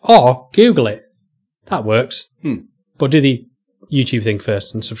image. Or Google it. That works. But do the YouTube thing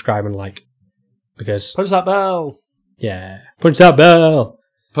first and subscribe and like. Because, Punch that bell. yeah. Punch that bell.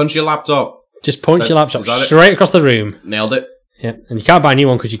 Punch your laptop. Just punch your laptop Is that it? straight across the room. Nailed it. Yeah. And you can't buy a new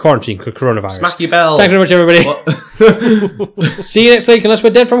one because you're quarantined because coronavirus. Smack your bell. Thanks very much, everybody. What? See you next week unless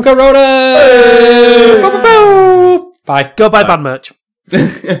we're dead from corona. Bye. Go buy band merch.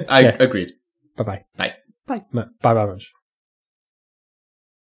 I agreed. Bye-bye. Bye. Bye-bye much.